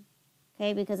answer.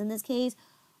 Okay, because in this case,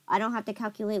 I don't have to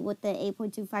calculate what the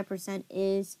 8.25%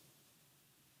 is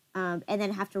and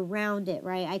then have to round it,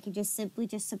 right? I can just simply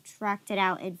subtract it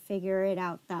out and figure it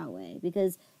out that way,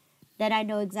 because then I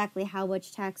know exactly how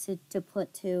much tax to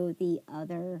put to the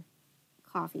other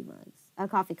coffee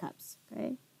cups,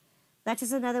 okay? That's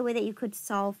just another way that you could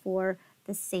solve for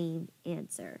the same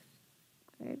answer,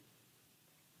 okay?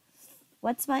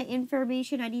 What's my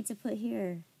information I need to put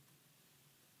here?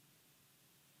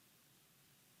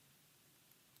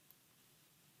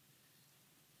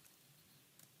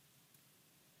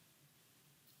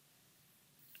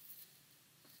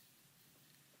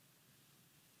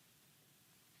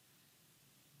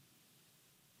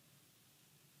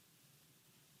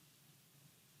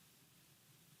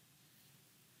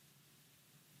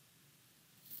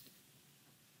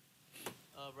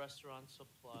 Restaurant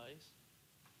supplies.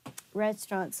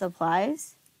 Restaurant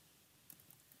supplies.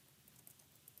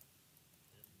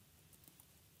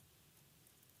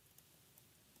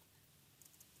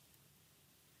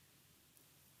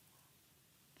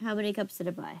 How many cups did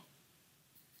I buy?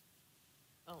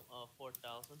 Oh,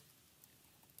 4,000.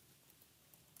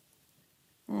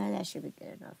 That should be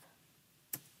good enough.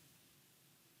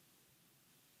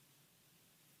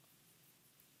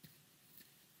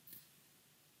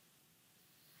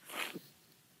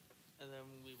 And then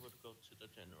we would go to the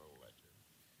general ledger.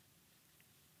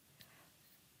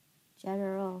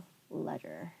 General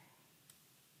ledger.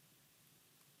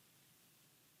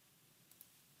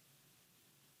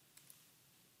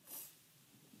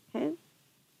 Okay.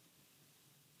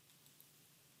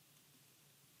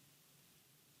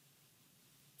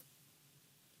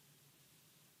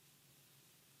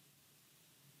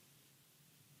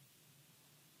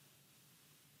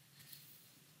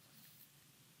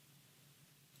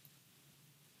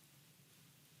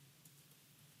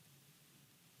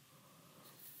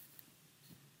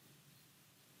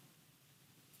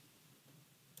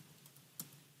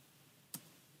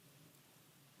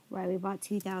 Right, we bought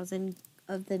 2,000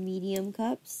 of the medium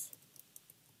cups.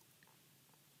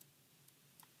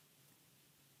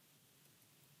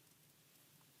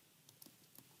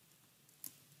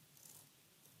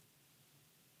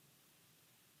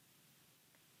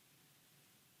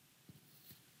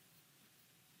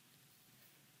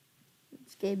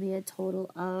 Which gave me a total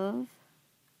of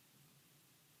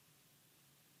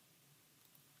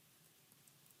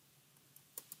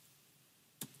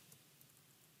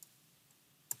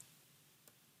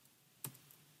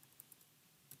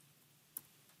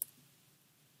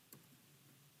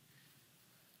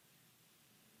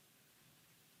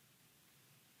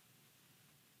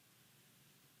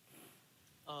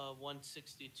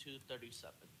 $162.37.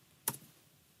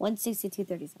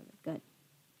 162.37. Good.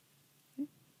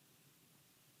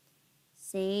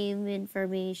 Same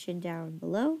information down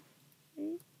below.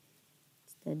 Okay.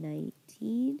 It's the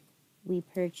 19. We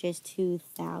purchased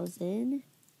 2,000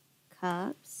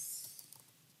 cups.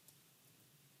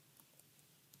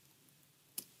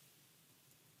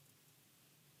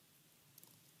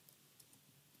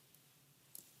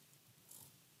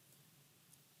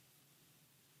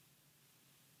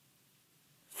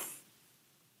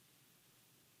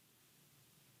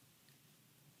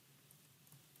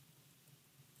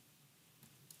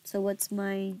 So what's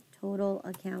my total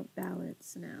account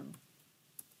balance now?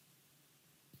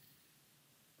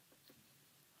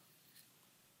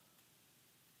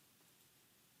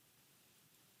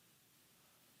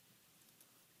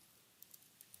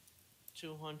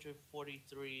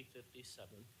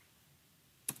 $243.57.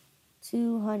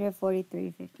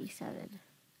 243.57.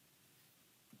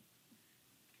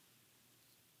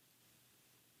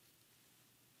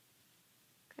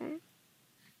 Okay.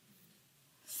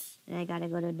 And I gotta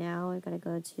go to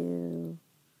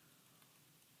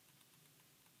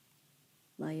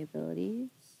liabilities,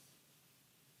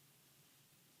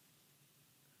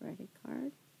 credit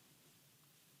card.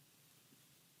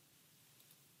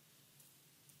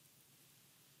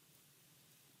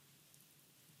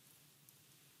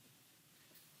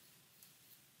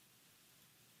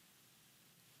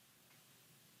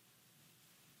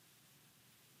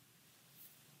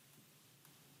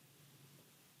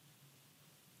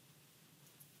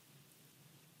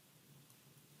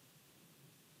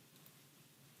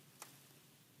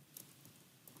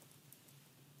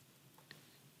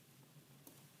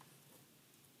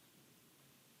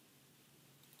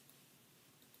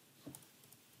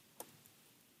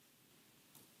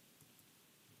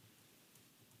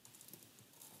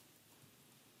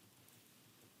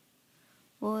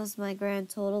 What was my grand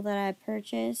total that I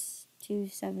purchased?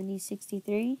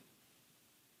 270.63.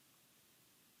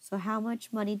 So how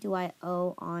much money do I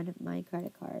owe on my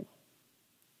credit card?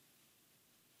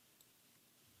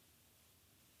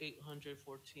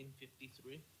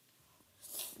 $814.53.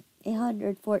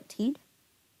 814.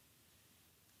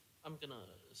 I'm gonna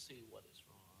see what is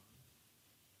wrong.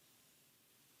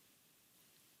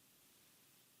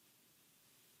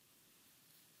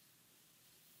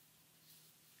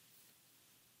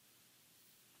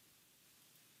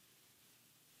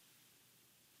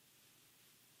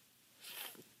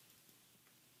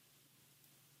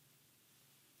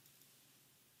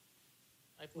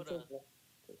 I put It's a over.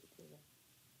 Take it over.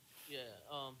 yeah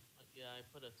I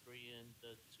put a 3 in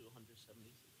the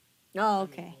 273. Oh, I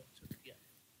mean okay. yeah.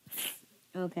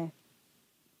 Okay.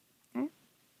 Okay.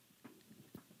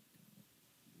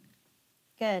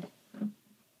 Good.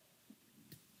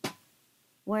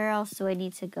 Where else do I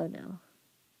need to go now?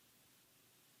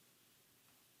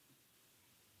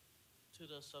 To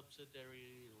the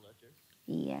subsidiary ledger.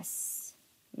 Yes.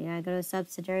 Yeah, I go to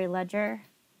subsidiary ledger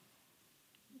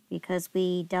because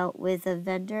we dealt with a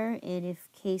vendor, and in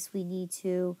case we need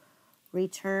to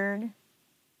return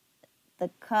the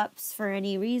cups for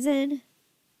any reason,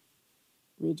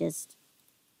 we just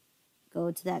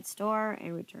go to that store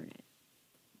and return it.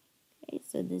 Okay,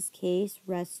 so in this case,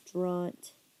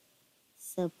 restaurant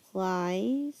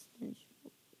supplies.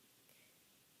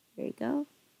 There you go.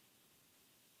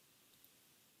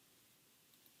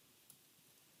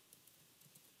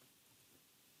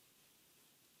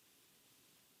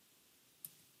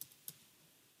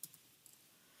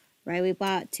 Right, we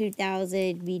bought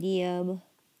 2,000 medium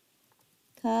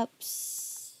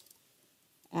cups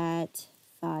at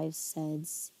 5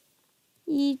 cents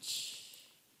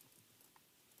each,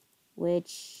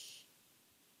 which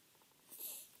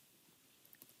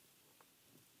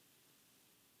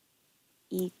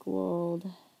equaled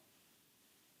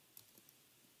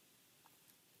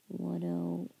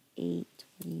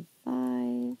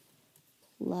 108.25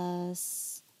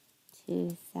 plus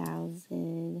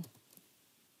 2,000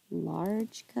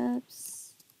 large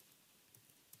cups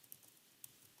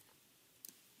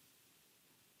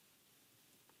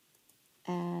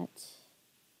at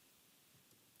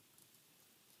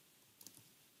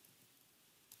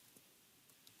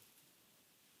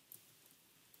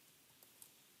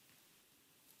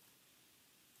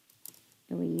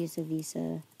and we use a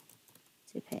Visa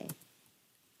to pay.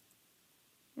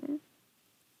 Okay.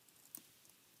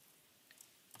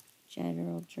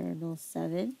 General Journal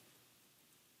 7.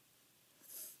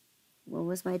 What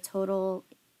was my total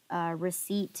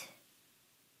receipt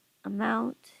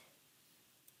amount?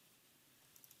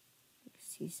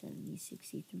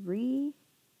 270.63,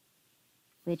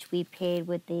 which we paid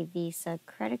with a Visa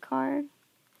credit card.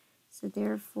 So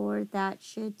therefore, that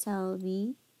should tell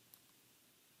me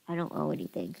I don't owe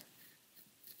anything.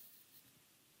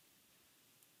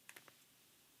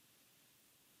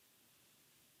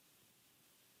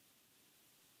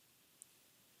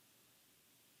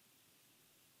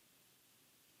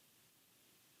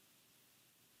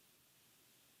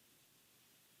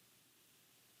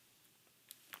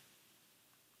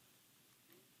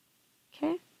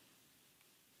 Okay.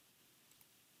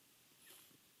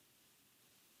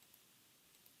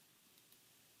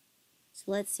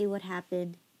 So let's see what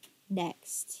happened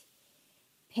next.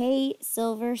 Pay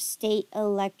Silver State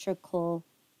Electrical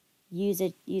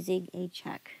using a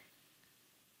check.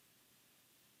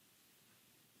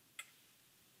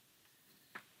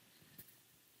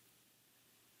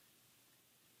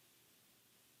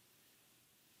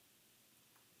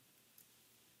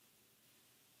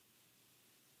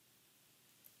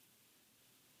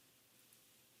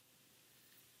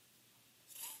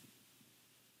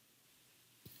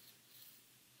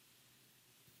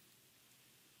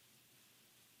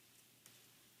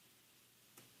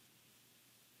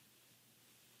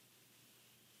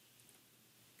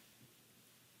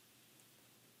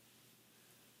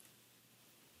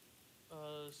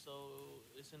 So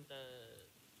isn't that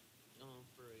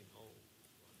for an old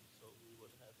one? So we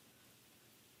would have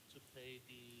to pay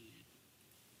the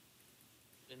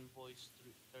invoice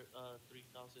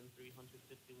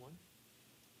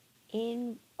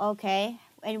 3,351 Okay.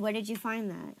 And where did you find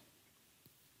that?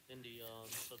 in the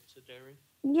subsidiary.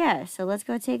 Yeah, so let's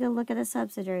go take a look at the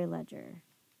subsidiary ledger.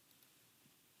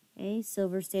 Okay,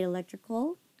 Silver State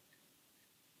Electrical.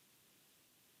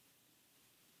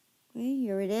 Okay,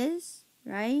 here it is,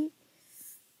 right?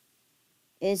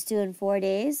 It's due in 4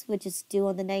 days, which is due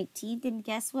on the 19th. And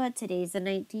guess what? Today's the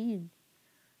 19th.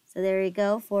 So there you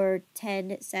go for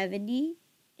 1070,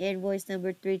 invoice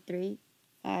number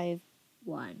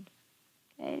 3351.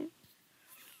 Okay.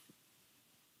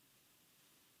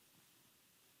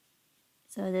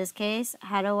 So in this case,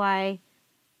 how do I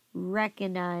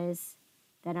recognize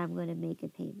that I'm going to make a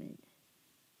payment?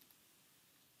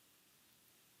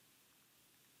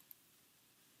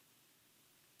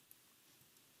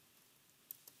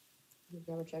 Do you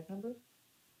have a check number?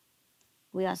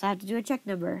 We also have to do a check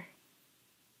number.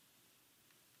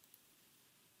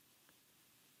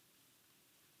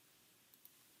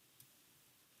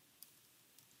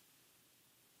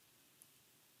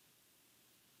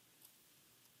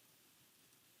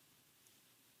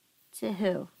 To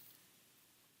who?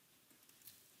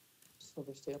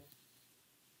 Silver State.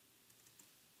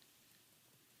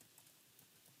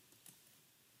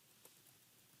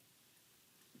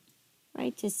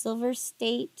 Right, to Silver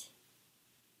State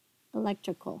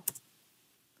Electrical.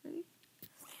 Okay.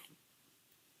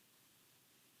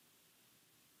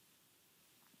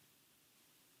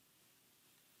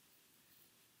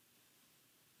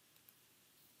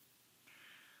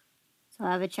 So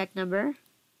I have a check number.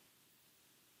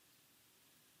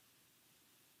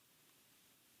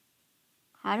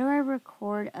 How do I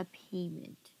record a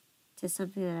payment to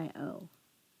something that I owe?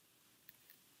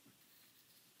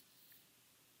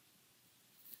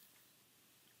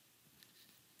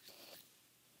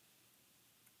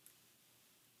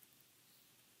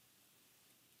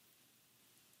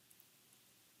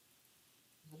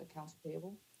 Is that accounts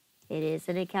payable? It is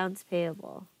an accounts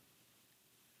payable.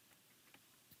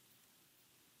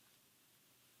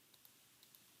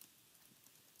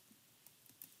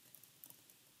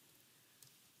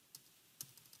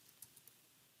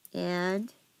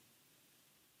 And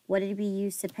what did we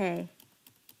use to pay?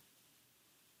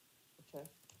 A check.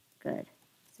 Good.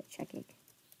 So checking.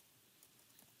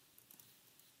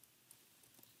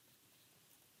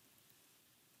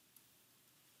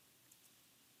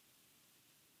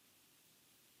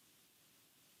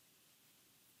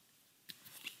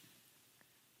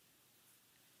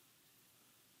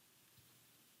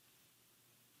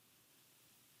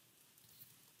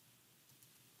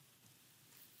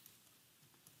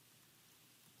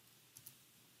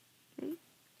 Okay.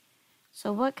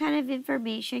 So what kind of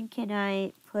information can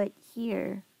I put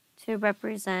here to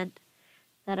represent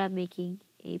that I'm making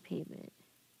a payment?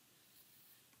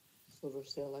 Silver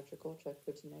State Electrical, check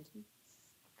 1519.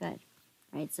 Good.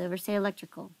 All right, Silver State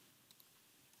Electrical.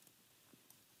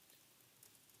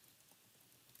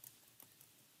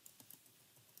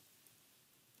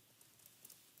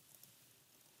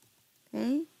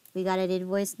 Okay, we got an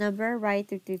invoice number, right,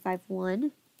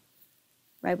 3351.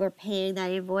 Right, we're paying that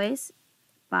invoice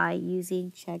by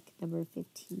using check number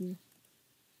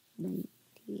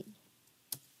 1519.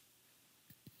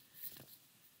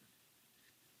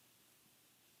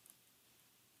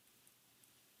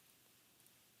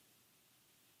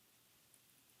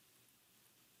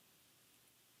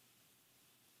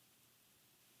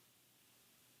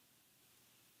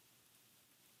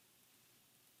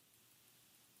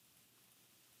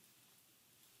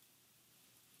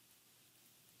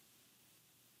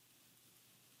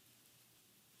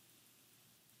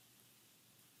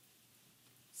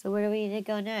 So where do we need to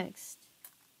go next?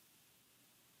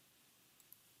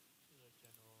 To the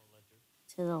general ledger.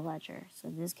 To the ledger. So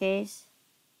in this case,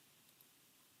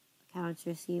 accounts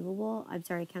receivable. I'm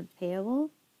sorry, accounts payable.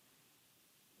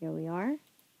 Here we are.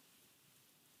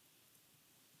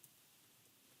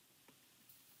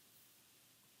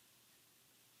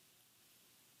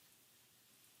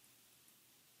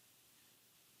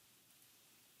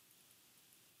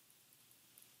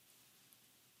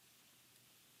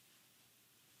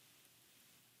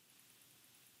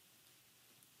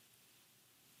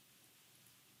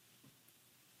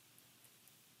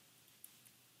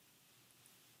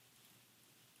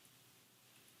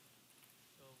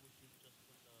 So would you just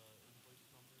put the invoice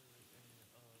number and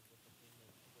with the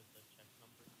payment with the check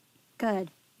number?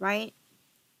 Good, right?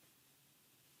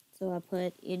 So I'll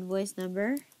put invoice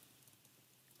number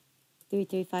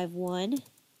 3351,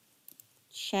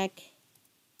 check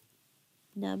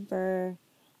number,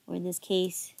 or in this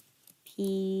case,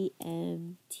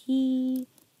 PMT,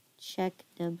 check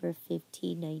number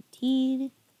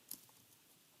 1519.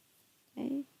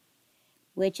 Okay.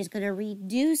 Which is going to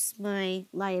reduce my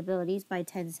liabilities by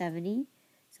 1070.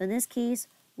 So in this case,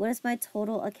 what is my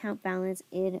total account balance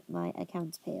in my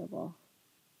accounts payable?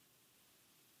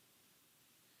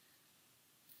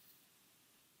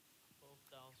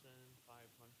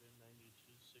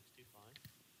 12,592.65.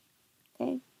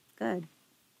 Okay, good.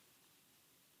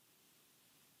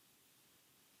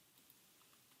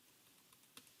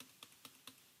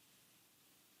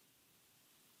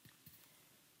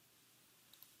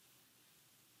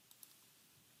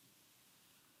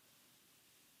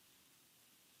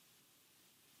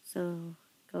 So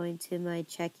going to my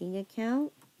checking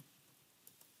account,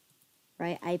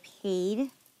 right? I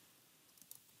paid.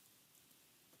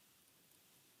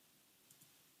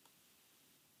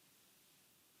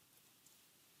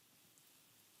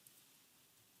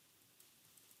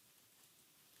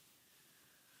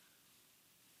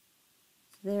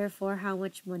 Therefore, how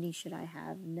much money should I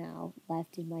have now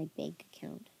left in my bank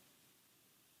account?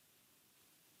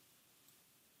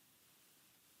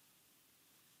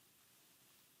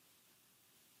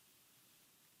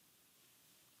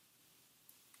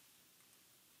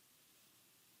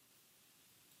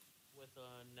 With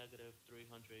a negative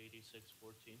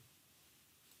 386.14.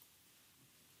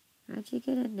 How'd you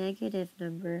get a negative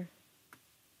number?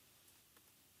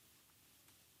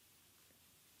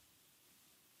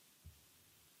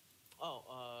 Oh,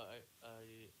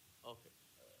 okay.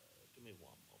 Give me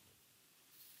one moment.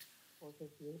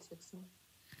 458.16.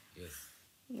 Yes.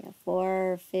 Yeah,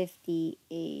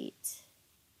 458.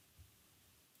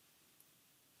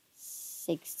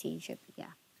 16 should be,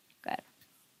 yeah. Good.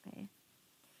 Okay.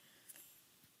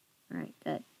 All right,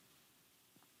 good.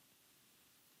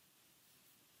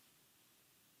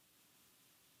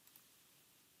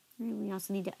 All right, we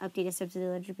also need to update a subsidy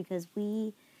ledger because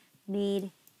we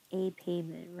made a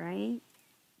payment, right?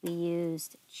 We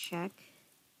used check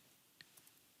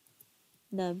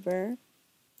number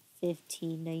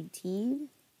 1519,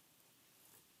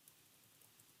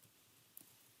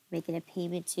 making a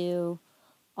payment to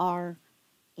our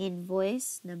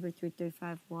invoice number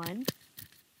 3351.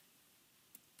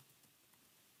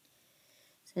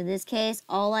 So in this case,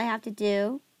 all I have to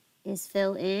do is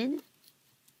fill in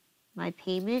my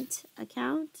payment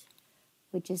account,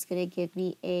 which is going to give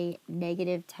me a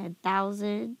negative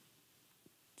 10,000,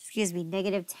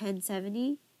 negative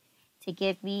 1070 to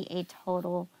give me a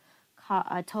total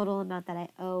amount that I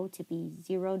owe to be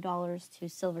 $0 to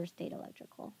Silver State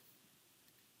Electrical.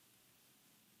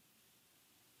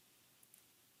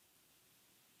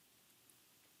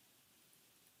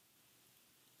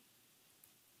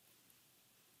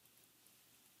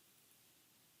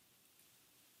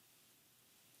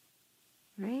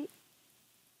 Right?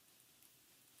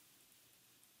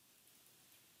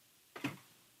 Let's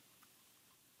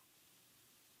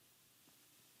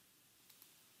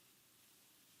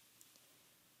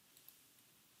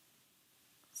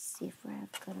see if we're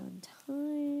good on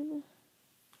time.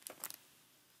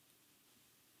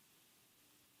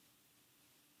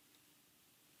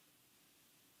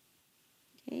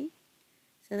 Okay.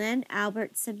 So then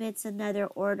Albert submits another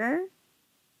order.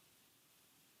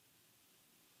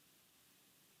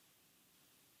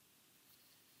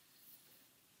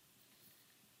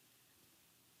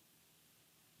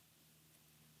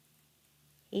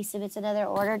 He submits another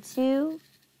order to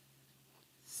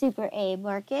Super A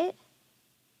Market.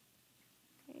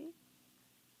 Okay.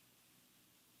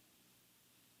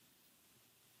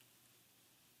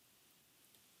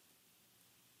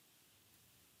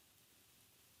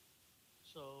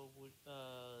 So would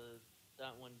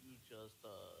that one you just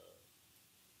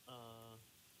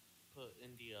put put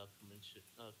in the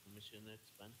commission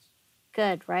expense.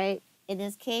 Good, right? In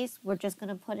this case, we're just going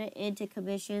to put it into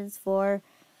commissions for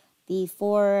the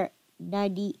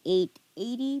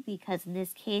 498.80 because in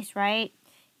this case, right,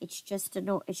 it's just an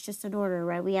order,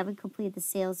 right? We haven't completed the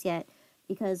sales yet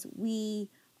because we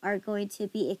are going to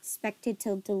be expected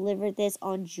to deliver this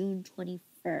on June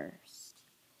 21st.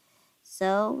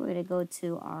 So we're going to go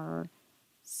to our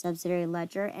subsidiary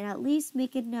ledger and at least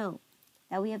make a note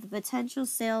that we have a potential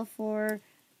sale for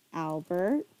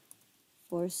Albert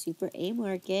for Super A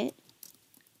Market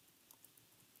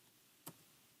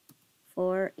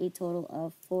for a total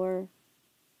of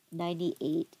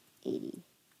 498.80.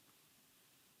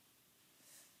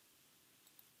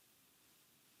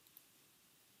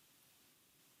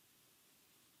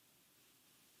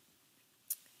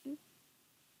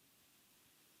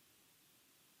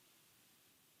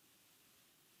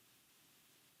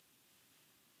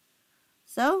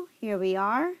 So here we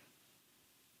are.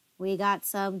 We got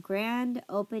some grand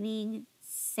opening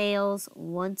sales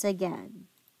once again.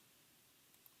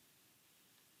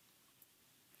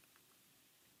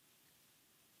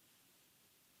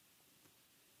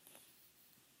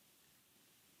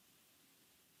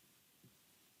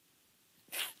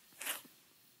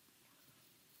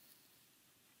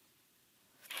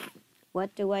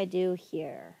 What do I do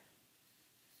here?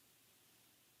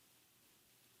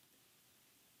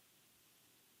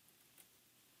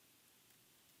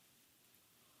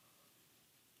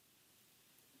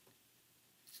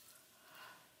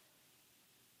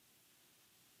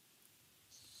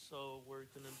 So we're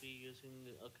gonna be using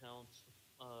accounts,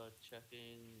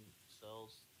 checking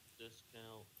sales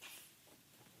discount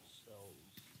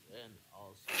sales, and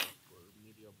also for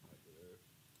medium regular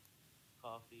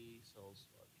coffee sales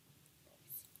large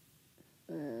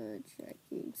coffee.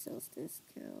 Tracking sales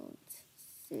discount,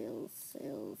 sales.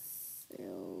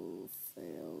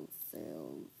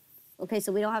 Okay,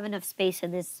 so we don't have enough space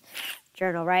in this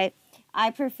journal, right? I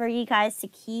prefer you guys to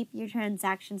keep your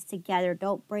transactions together.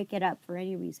 Don't break it up for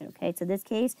any reason, okay? So in this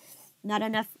case, not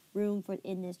enough room for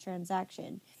in this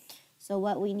transaction. So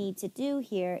what we need to do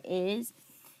here is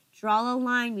draw a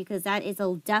line because that is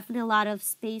a definite lot of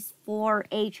space for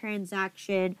a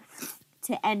transaction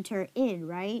to enter in,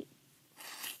 right?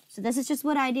 So this is just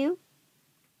what I do.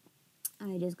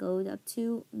 I just go up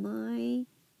to my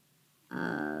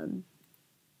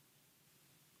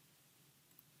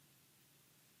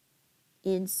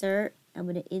insert. I'm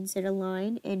going to insert a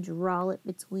line and draw it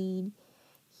between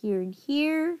here and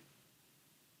here.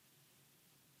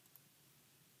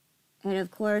 And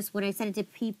of course, when I send it to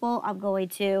people, I'm going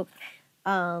to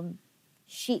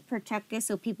sheet protect this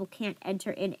so people can't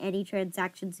enter in any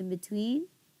transactions in between.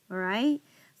 All right.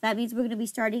 So that means we're going to be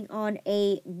starting on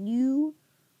a new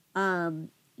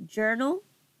journal.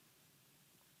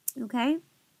 Okay.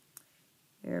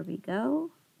 There we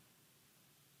go.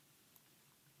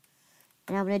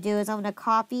 And I'm going to do is I'm going to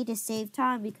copy to save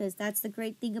time because that's the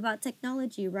great thing about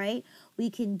technology, right? We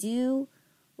can do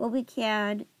what we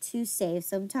can to save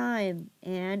some time.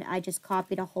 And I just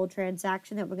copied a whole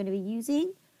transaction that we're going to be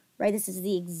using, right? This is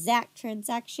the exact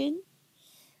transaction.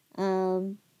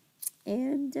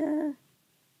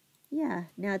 Yeah,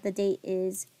 now the date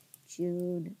is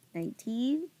June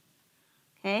 19.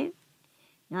 Okay.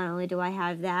 Not only do I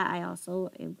have that, I also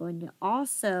am going to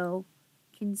also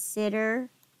consider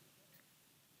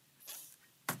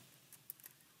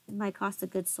my cost of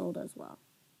goods sold as well.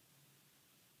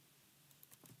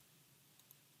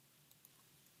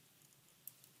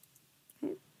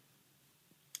 Okay.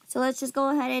 So let's just go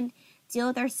ahead and deal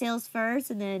with our sales first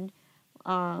and then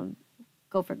go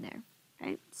from there.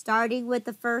 Okay. Starting with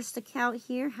the first account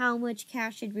here, how much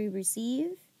cash did we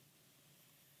receive?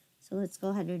 So let's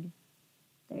go ahead and,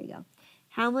 there you go.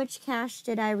 How much cash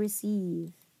did I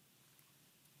receive?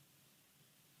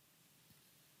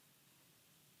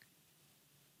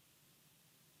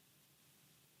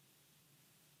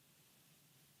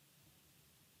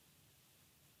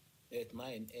 At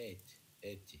mine, 80.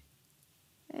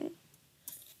 Okay.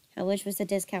 How much was the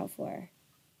discount for?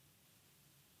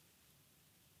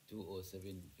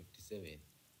 207.57.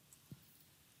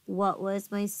 What was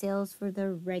my sales for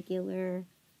the regular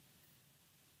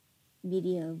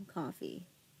medium coffee?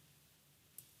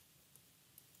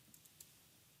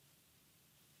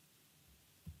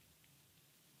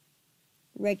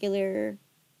 Regular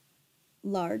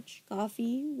large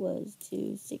coffee was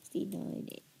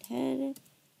 $269.10.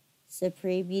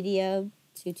 Supreme medium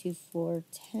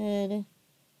 224.10.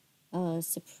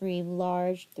 Supreme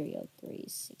large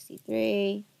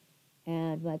 303.63.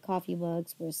 And my coffee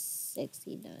mugs were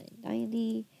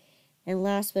 $69.90. And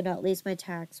last but not least, my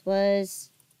tax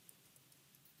was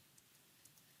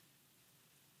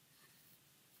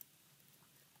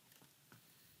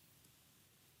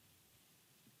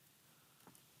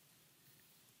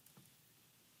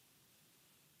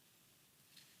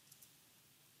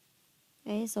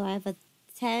Okay, so I have a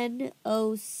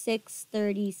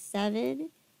 10:06:37,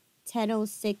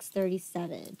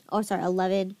 10:06:37. Oh, sorry,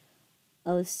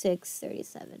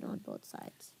 11:06:37 on both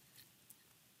sides.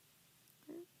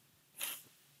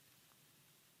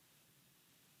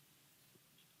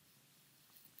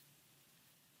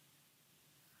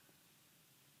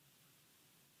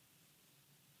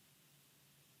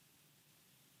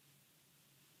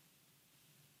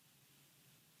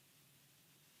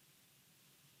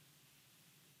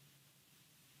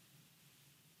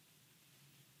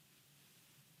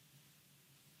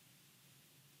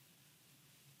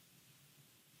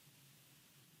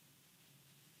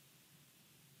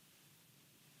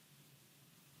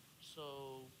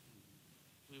 So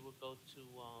we will go to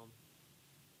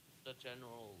the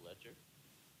general ledger.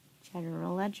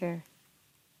 General ledger.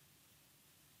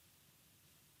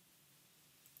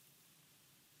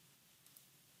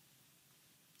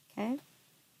 Okay.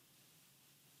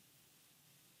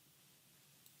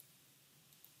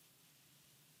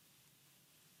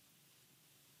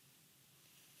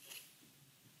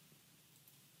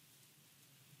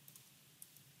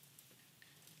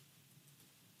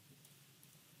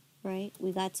 Right,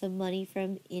 we got some money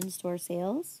from in-store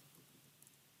sales.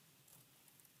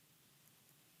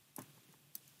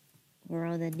 We're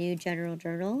on the new general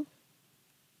journal.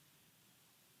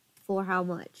 For how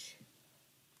much?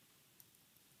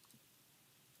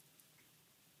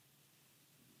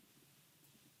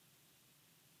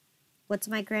 What's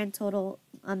my grand total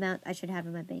amount I should have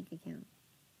in my bank account?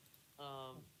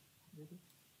 Um,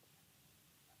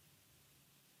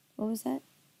 What was that?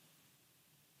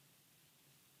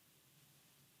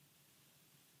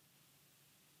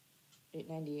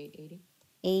 898.80.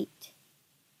 8.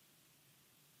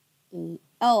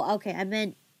 Oh, okay. I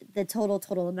meant the total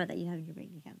amount that you have in your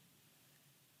bank account.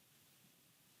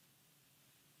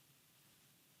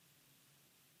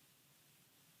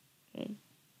 Okay.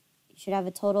 You should have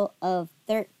a total of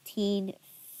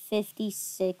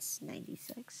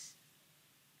 1356.96.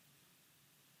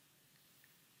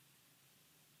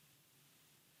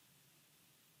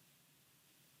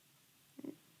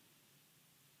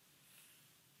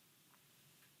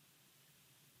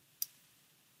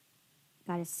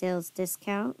 Got a sales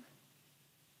discount.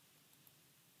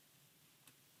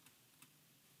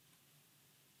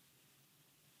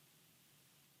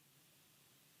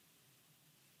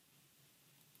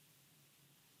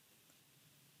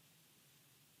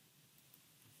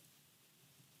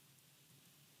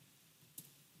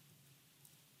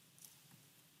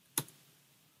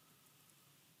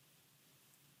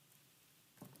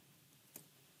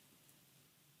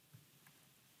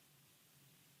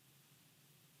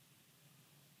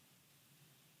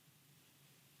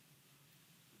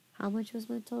 How much was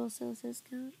my total sales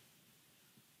discount?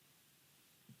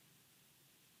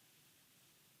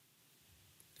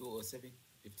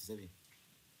 207.57.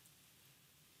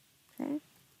 Okay.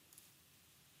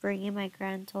 Bringing my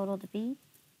grand total to be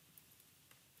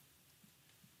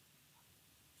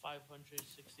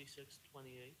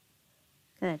 566.28.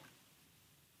 good.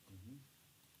 Mm-hmm.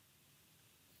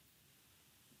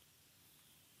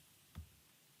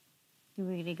 And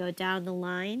we're going to go down the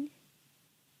line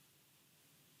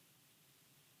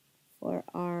for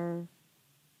our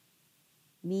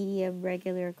medium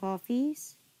regular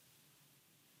coffees.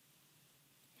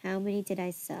 How many did I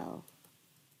sell?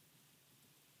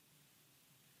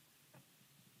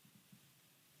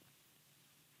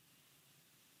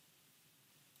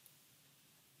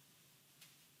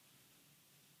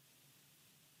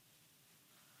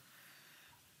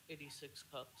 $86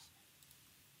 cups.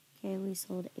 Okay, we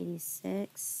sold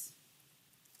 86.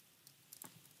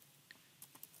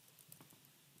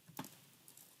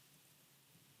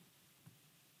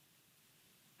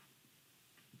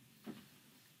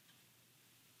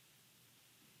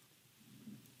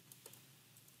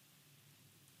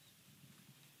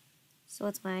 So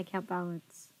what's my account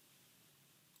balance?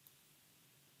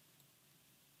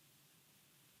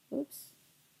 Oops.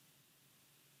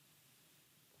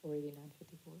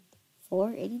 489.54.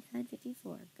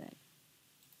 489.54. Good.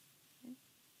 Okay.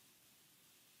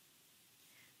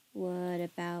 What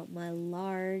about my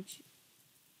large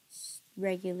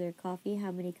regular coffee?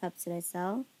 How many cups did I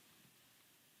sell?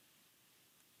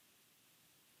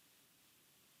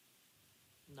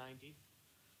 90.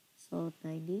 Sold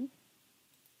 90.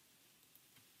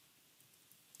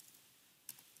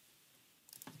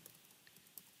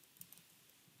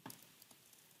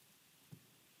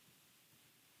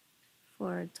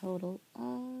 For a total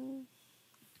of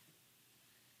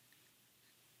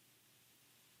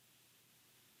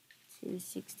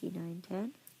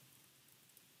 269.10.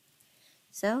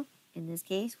 So, in this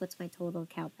case, what's my total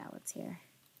account balance here?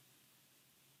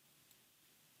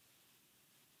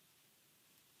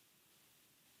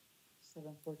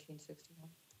 714.61.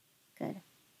 Good.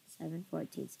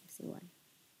 714.61.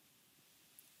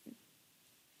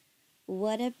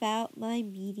 What about my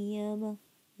medium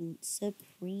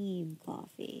supreme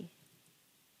coffee?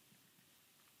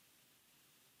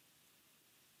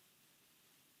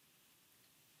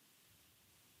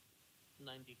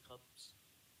 90 cups.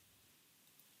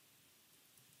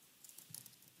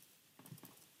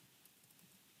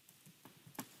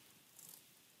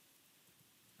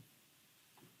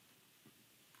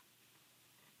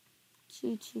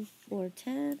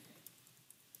 $224.10.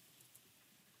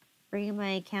 Bringing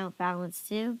my account balance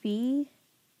to be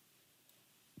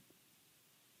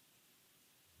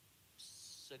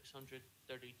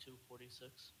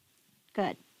 632.46.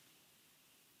 good.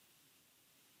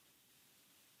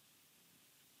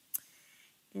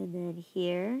 And then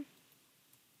here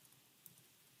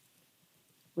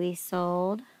we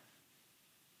sold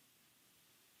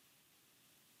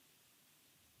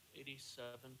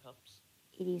 87 cups.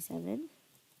 87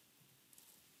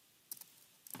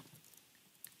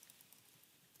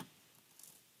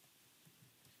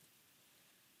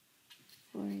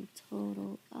 for a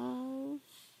total of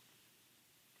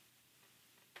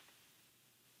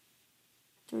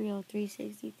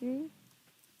 303.63.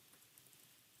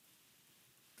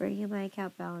 Bringing my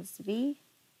account balance to be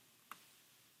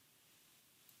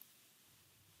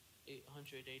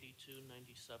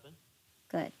 882.97.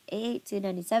 good.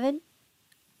 882.97.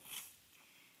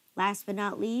 Last but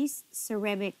not least,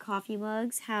 ceramic coffee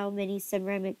mugs. How many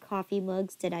ceramic coffee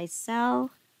mugs did I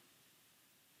sell?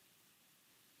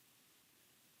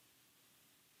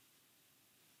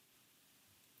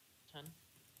 10.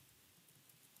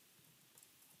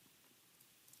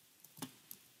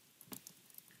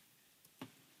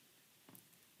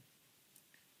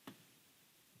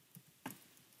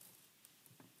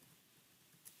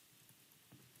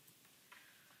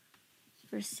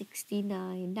 For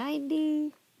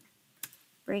 $69.90.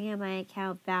 Bringing my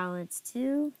account balance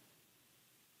to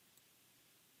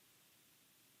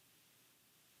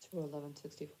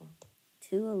 211.64.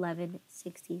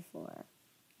 211.64.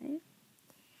 Okay.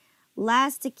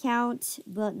 Last account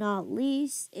but not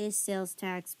least is sales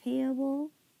tax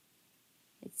payable.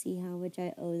 Let's see how much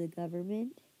I owe the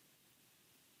government.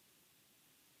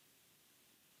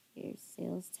 Here's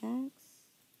sales tax.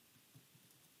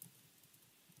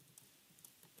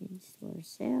 In-store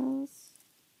sales.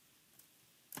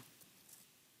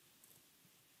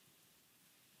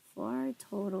 For a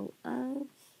total of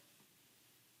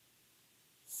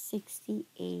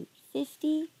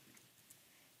 $68.50.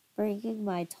 Bringing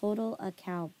my total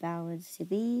account balance to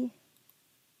be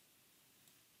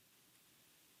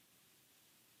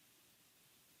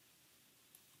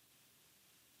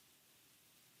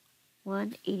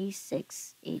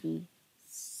 $186.87.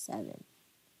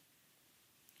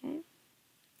 Okay.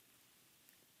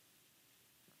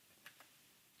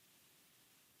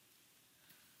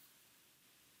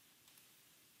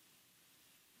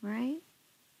 Right.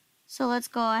 So let's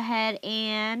go ahead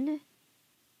and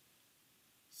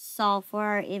solve for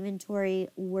our inventory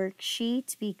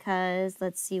worksheet because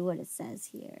let's see what it says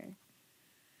here.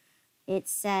 It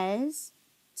says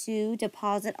to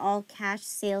deposit all cash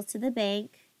sales to the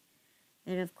bank.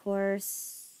 And of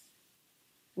course,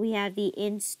 we have the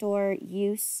in-store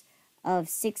use of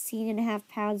 16.5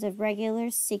 pounds of regular,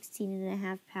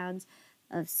 16.5 pounds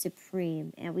of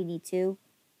Supreme. And we need to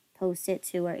post it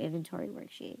to our inventory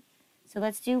worksheet. So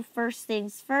let's do first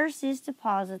things first is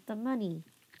deposit the money.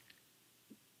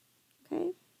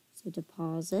 Okay, so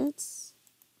deposits.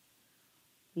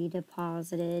 We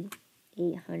deposited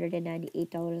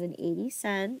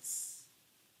 $898.80,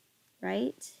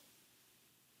 right?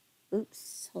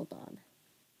 Oops, hold on.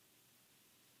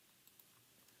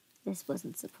 This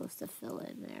wasn't supposed to fill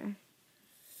in there.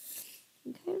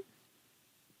 Okay.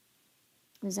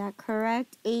 Is that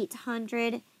correct?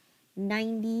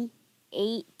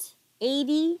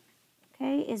 $898.80,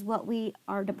 okay, is what we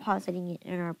are depositing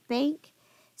in our bank.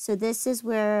 So this is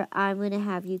where I'm going to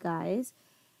have you guys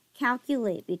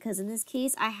calculate because in this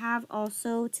case I have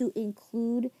also to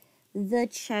include the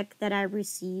check that I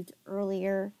received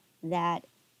earlier that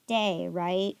day,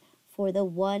 right? For the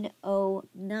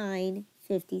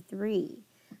 109.53.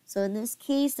 So in this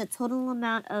case, the total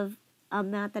amount that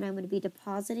I'm going to be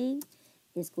depositing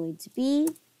is going to be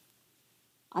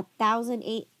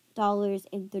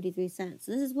 $1,008.33.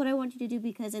 So this is what I want you to do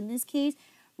because in this case,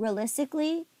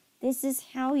 realistically, this is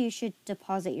how you should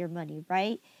deposit your money,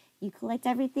 right? You collect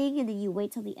everything and then you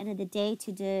wait till the end of the day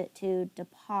to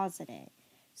deposit it.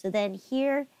 So then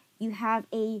here you have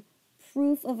a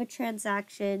proof of a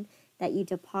transaction that you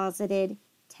deposited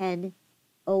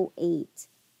 $10.08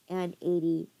 and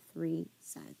 83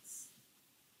 cents.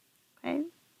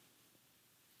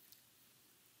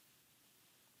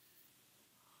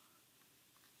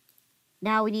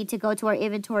 Now we need to go to our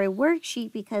inventory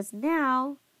worksheet because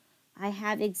now I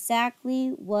have exactly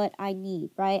what I need,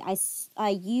 right? I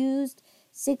used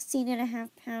 16.5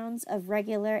 pounds of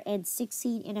regular and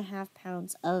 16.5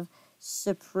 pounds of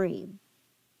Supreme.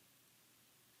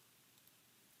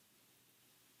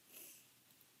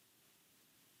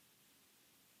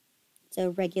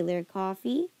 So regular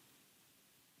coffee.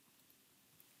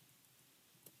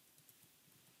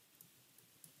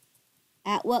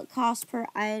 At what cost per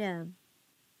item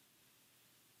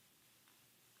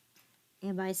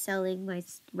am I selling my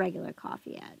regular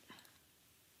coffee at?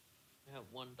 I have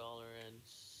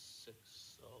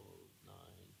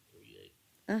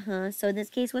 $1.60938. So in this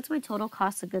case, what's my total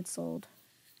cost of goods sold?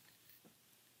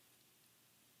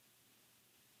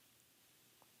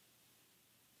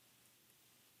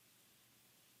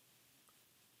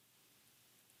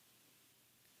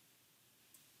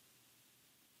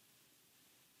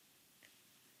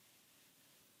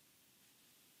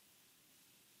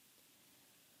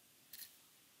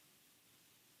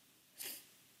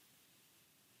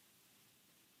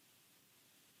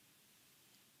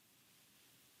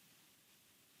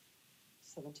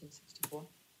 $17.64.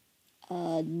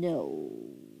 No.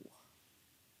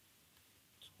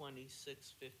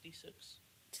 2656.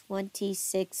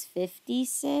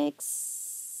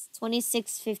 26.56.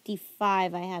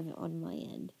 26.55. I have it on my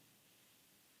end.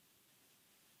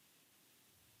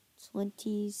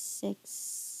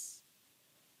 26.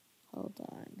 Hold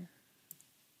on.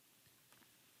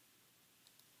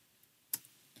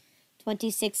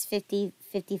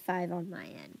 26.55 on my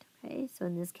end. Okay, so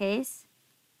in this case,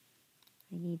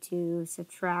 I need to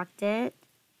subtract it.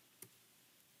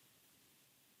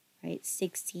 Right,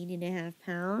 16.5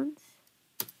 pounds.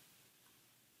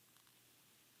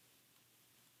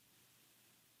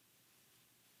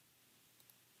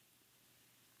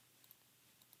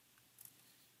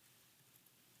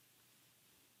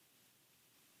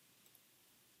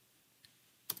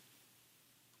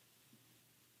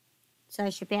 So I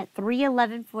should be at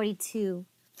 311.42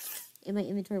 in my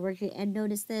inventory worksheet. And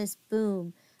notice this,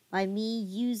 boom. By me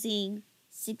using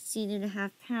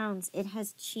 16.5 pounds, it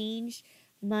has changed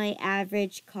my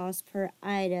average cost per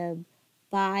item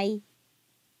by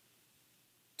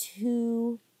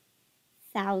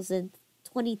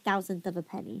 20,000th of a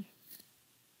penny.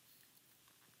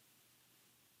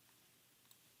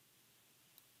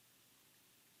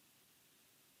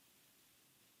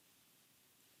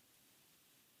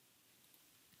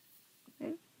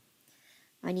 Okay.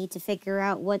 I need to figure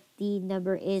out what the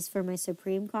number is for my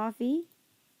Supreme coffee.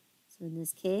 So in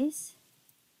this case,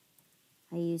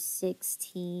 I use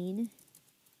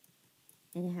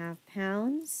 16.5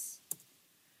 pounds.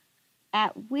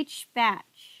 At which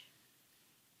batch?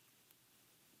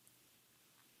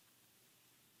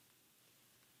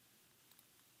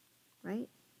 Right?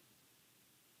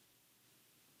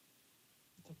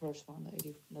 The first one,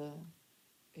 the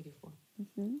 84.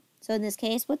 So in this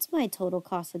case, what's my total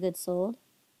cost of goods sold?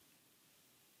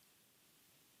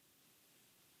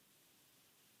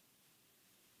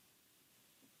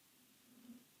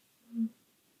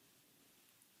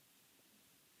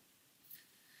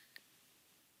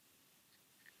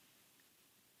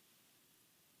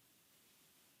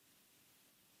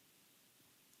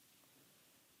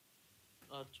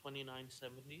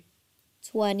 $29.70.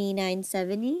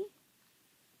 $29.70.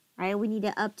 Right? We need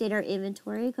to update our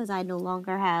inventory because I no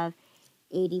longer have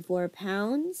 84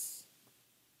 pounds.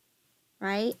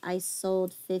 Right? I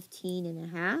sold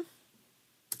 15.5.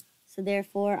 So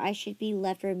therefore, I should be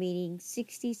left remaining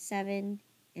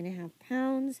 67.5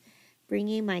 pounds,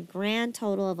 bringing my grand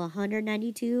total of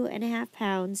 192.5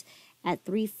 pounds at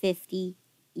 350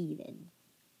 even.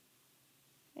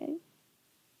 Okay.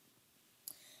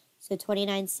 So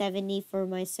 29.70 for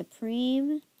my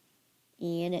Supreme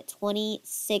and at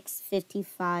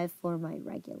 26.55 for my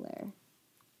regular.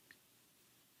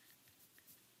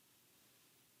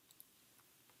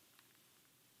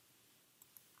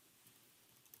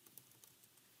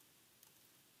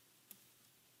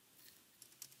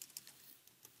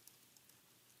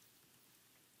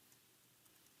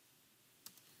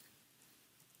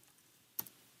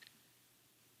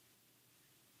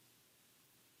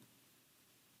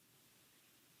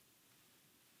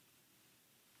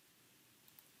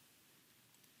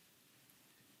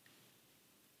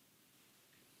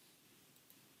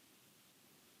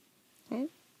 Okay.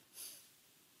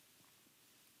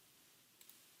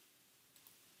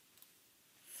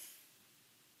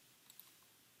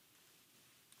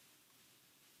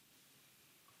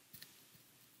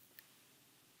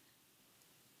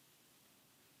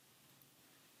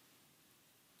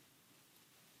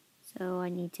 So I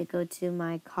need to go to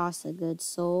my cost of goods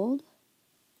sold.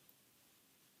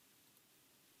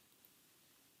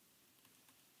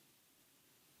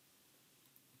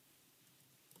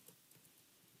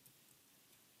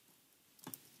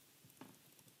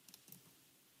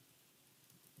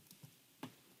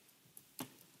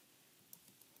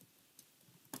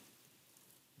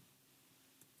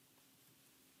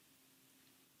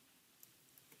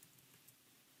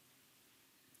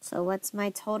 So what's my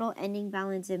total ending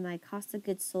balance in my cost of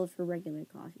goods sold for regular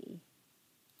coffee?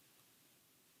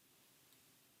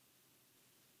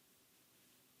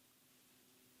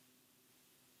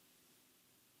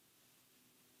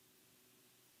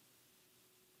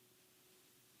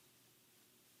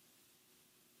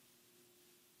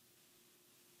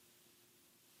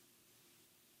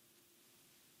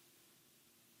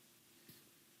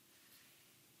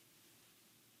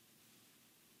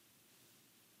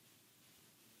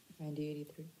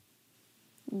 $90.83.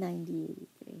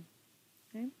 $90.83.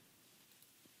 Okay.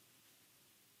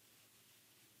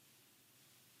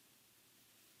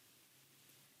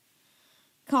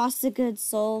 Cost of goods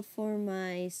sold for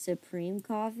my Supreme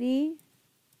coffee.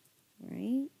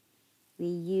 Right. We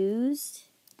used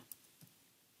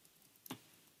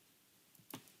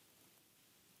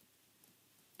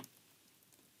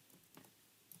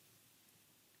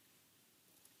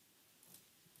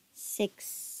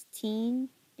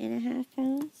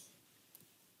 £16.5.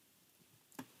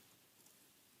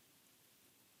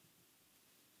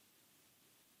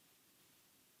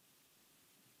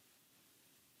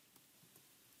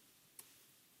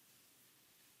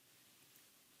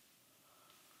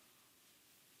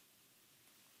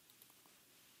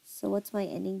 So what's my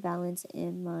ending balance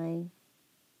in my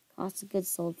cost of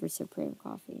goods sold for Supreme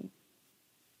coffee?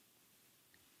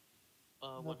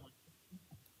 100.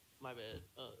 My bad.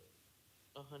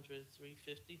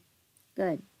 103.50.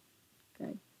 Good.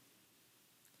 Good.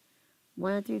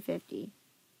 103.50.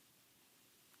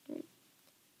 Okay.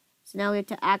 So now we have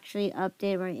to actually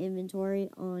update our inventory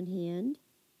on hand.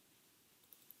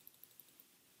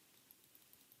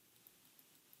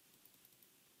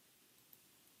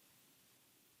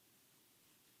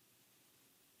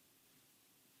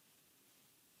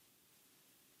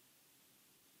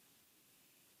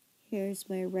 Here's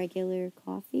my regular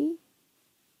coffee.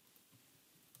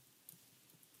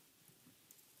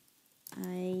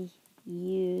 I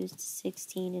used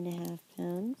 16.5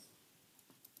 pounds.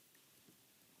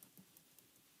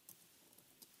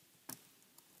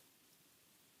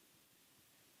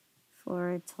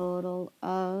 For a total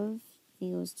of, I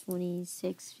think it was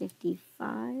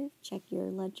 $26.55. Check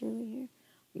your ledger right here,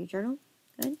 or your journal.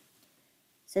 Good.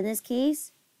 So in this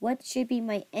case, what should be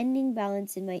my ending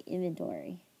balance in my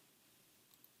inventory?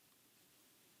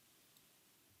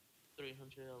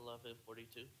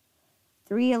 311.42.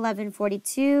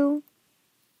 311.42,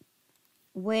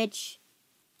 which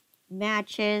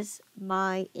matches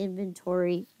my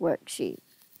inventory worksheet.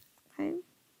 Okay.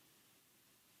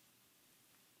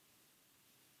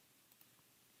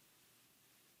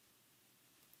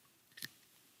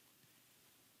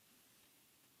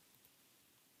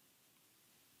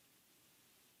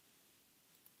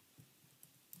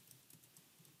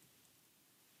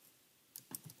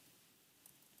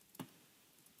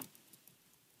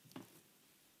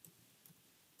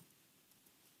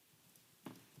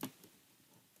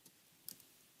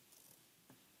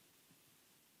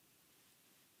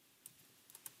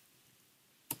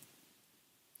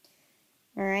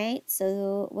 All right,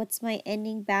 so what's my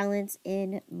ending balance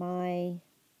in my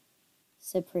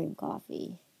Supreme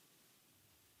coffee?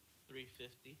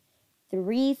 350.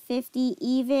 350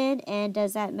 even, and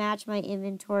does that match my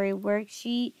inventory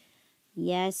worksheet?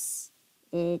 Yes,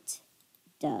 it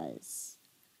does.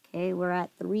 Okay, we're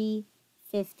at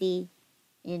 350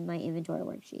 in my inventory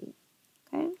worksheet.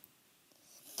 Okay,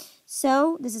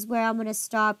 so this is where I'm going to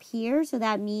stop here. So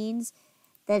that means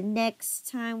the next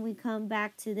time we come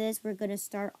back to this, we're going to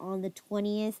start on the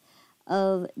 20th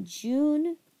of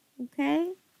June.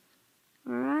 Okay,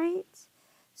 all right.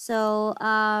 So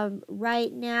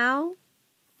right now,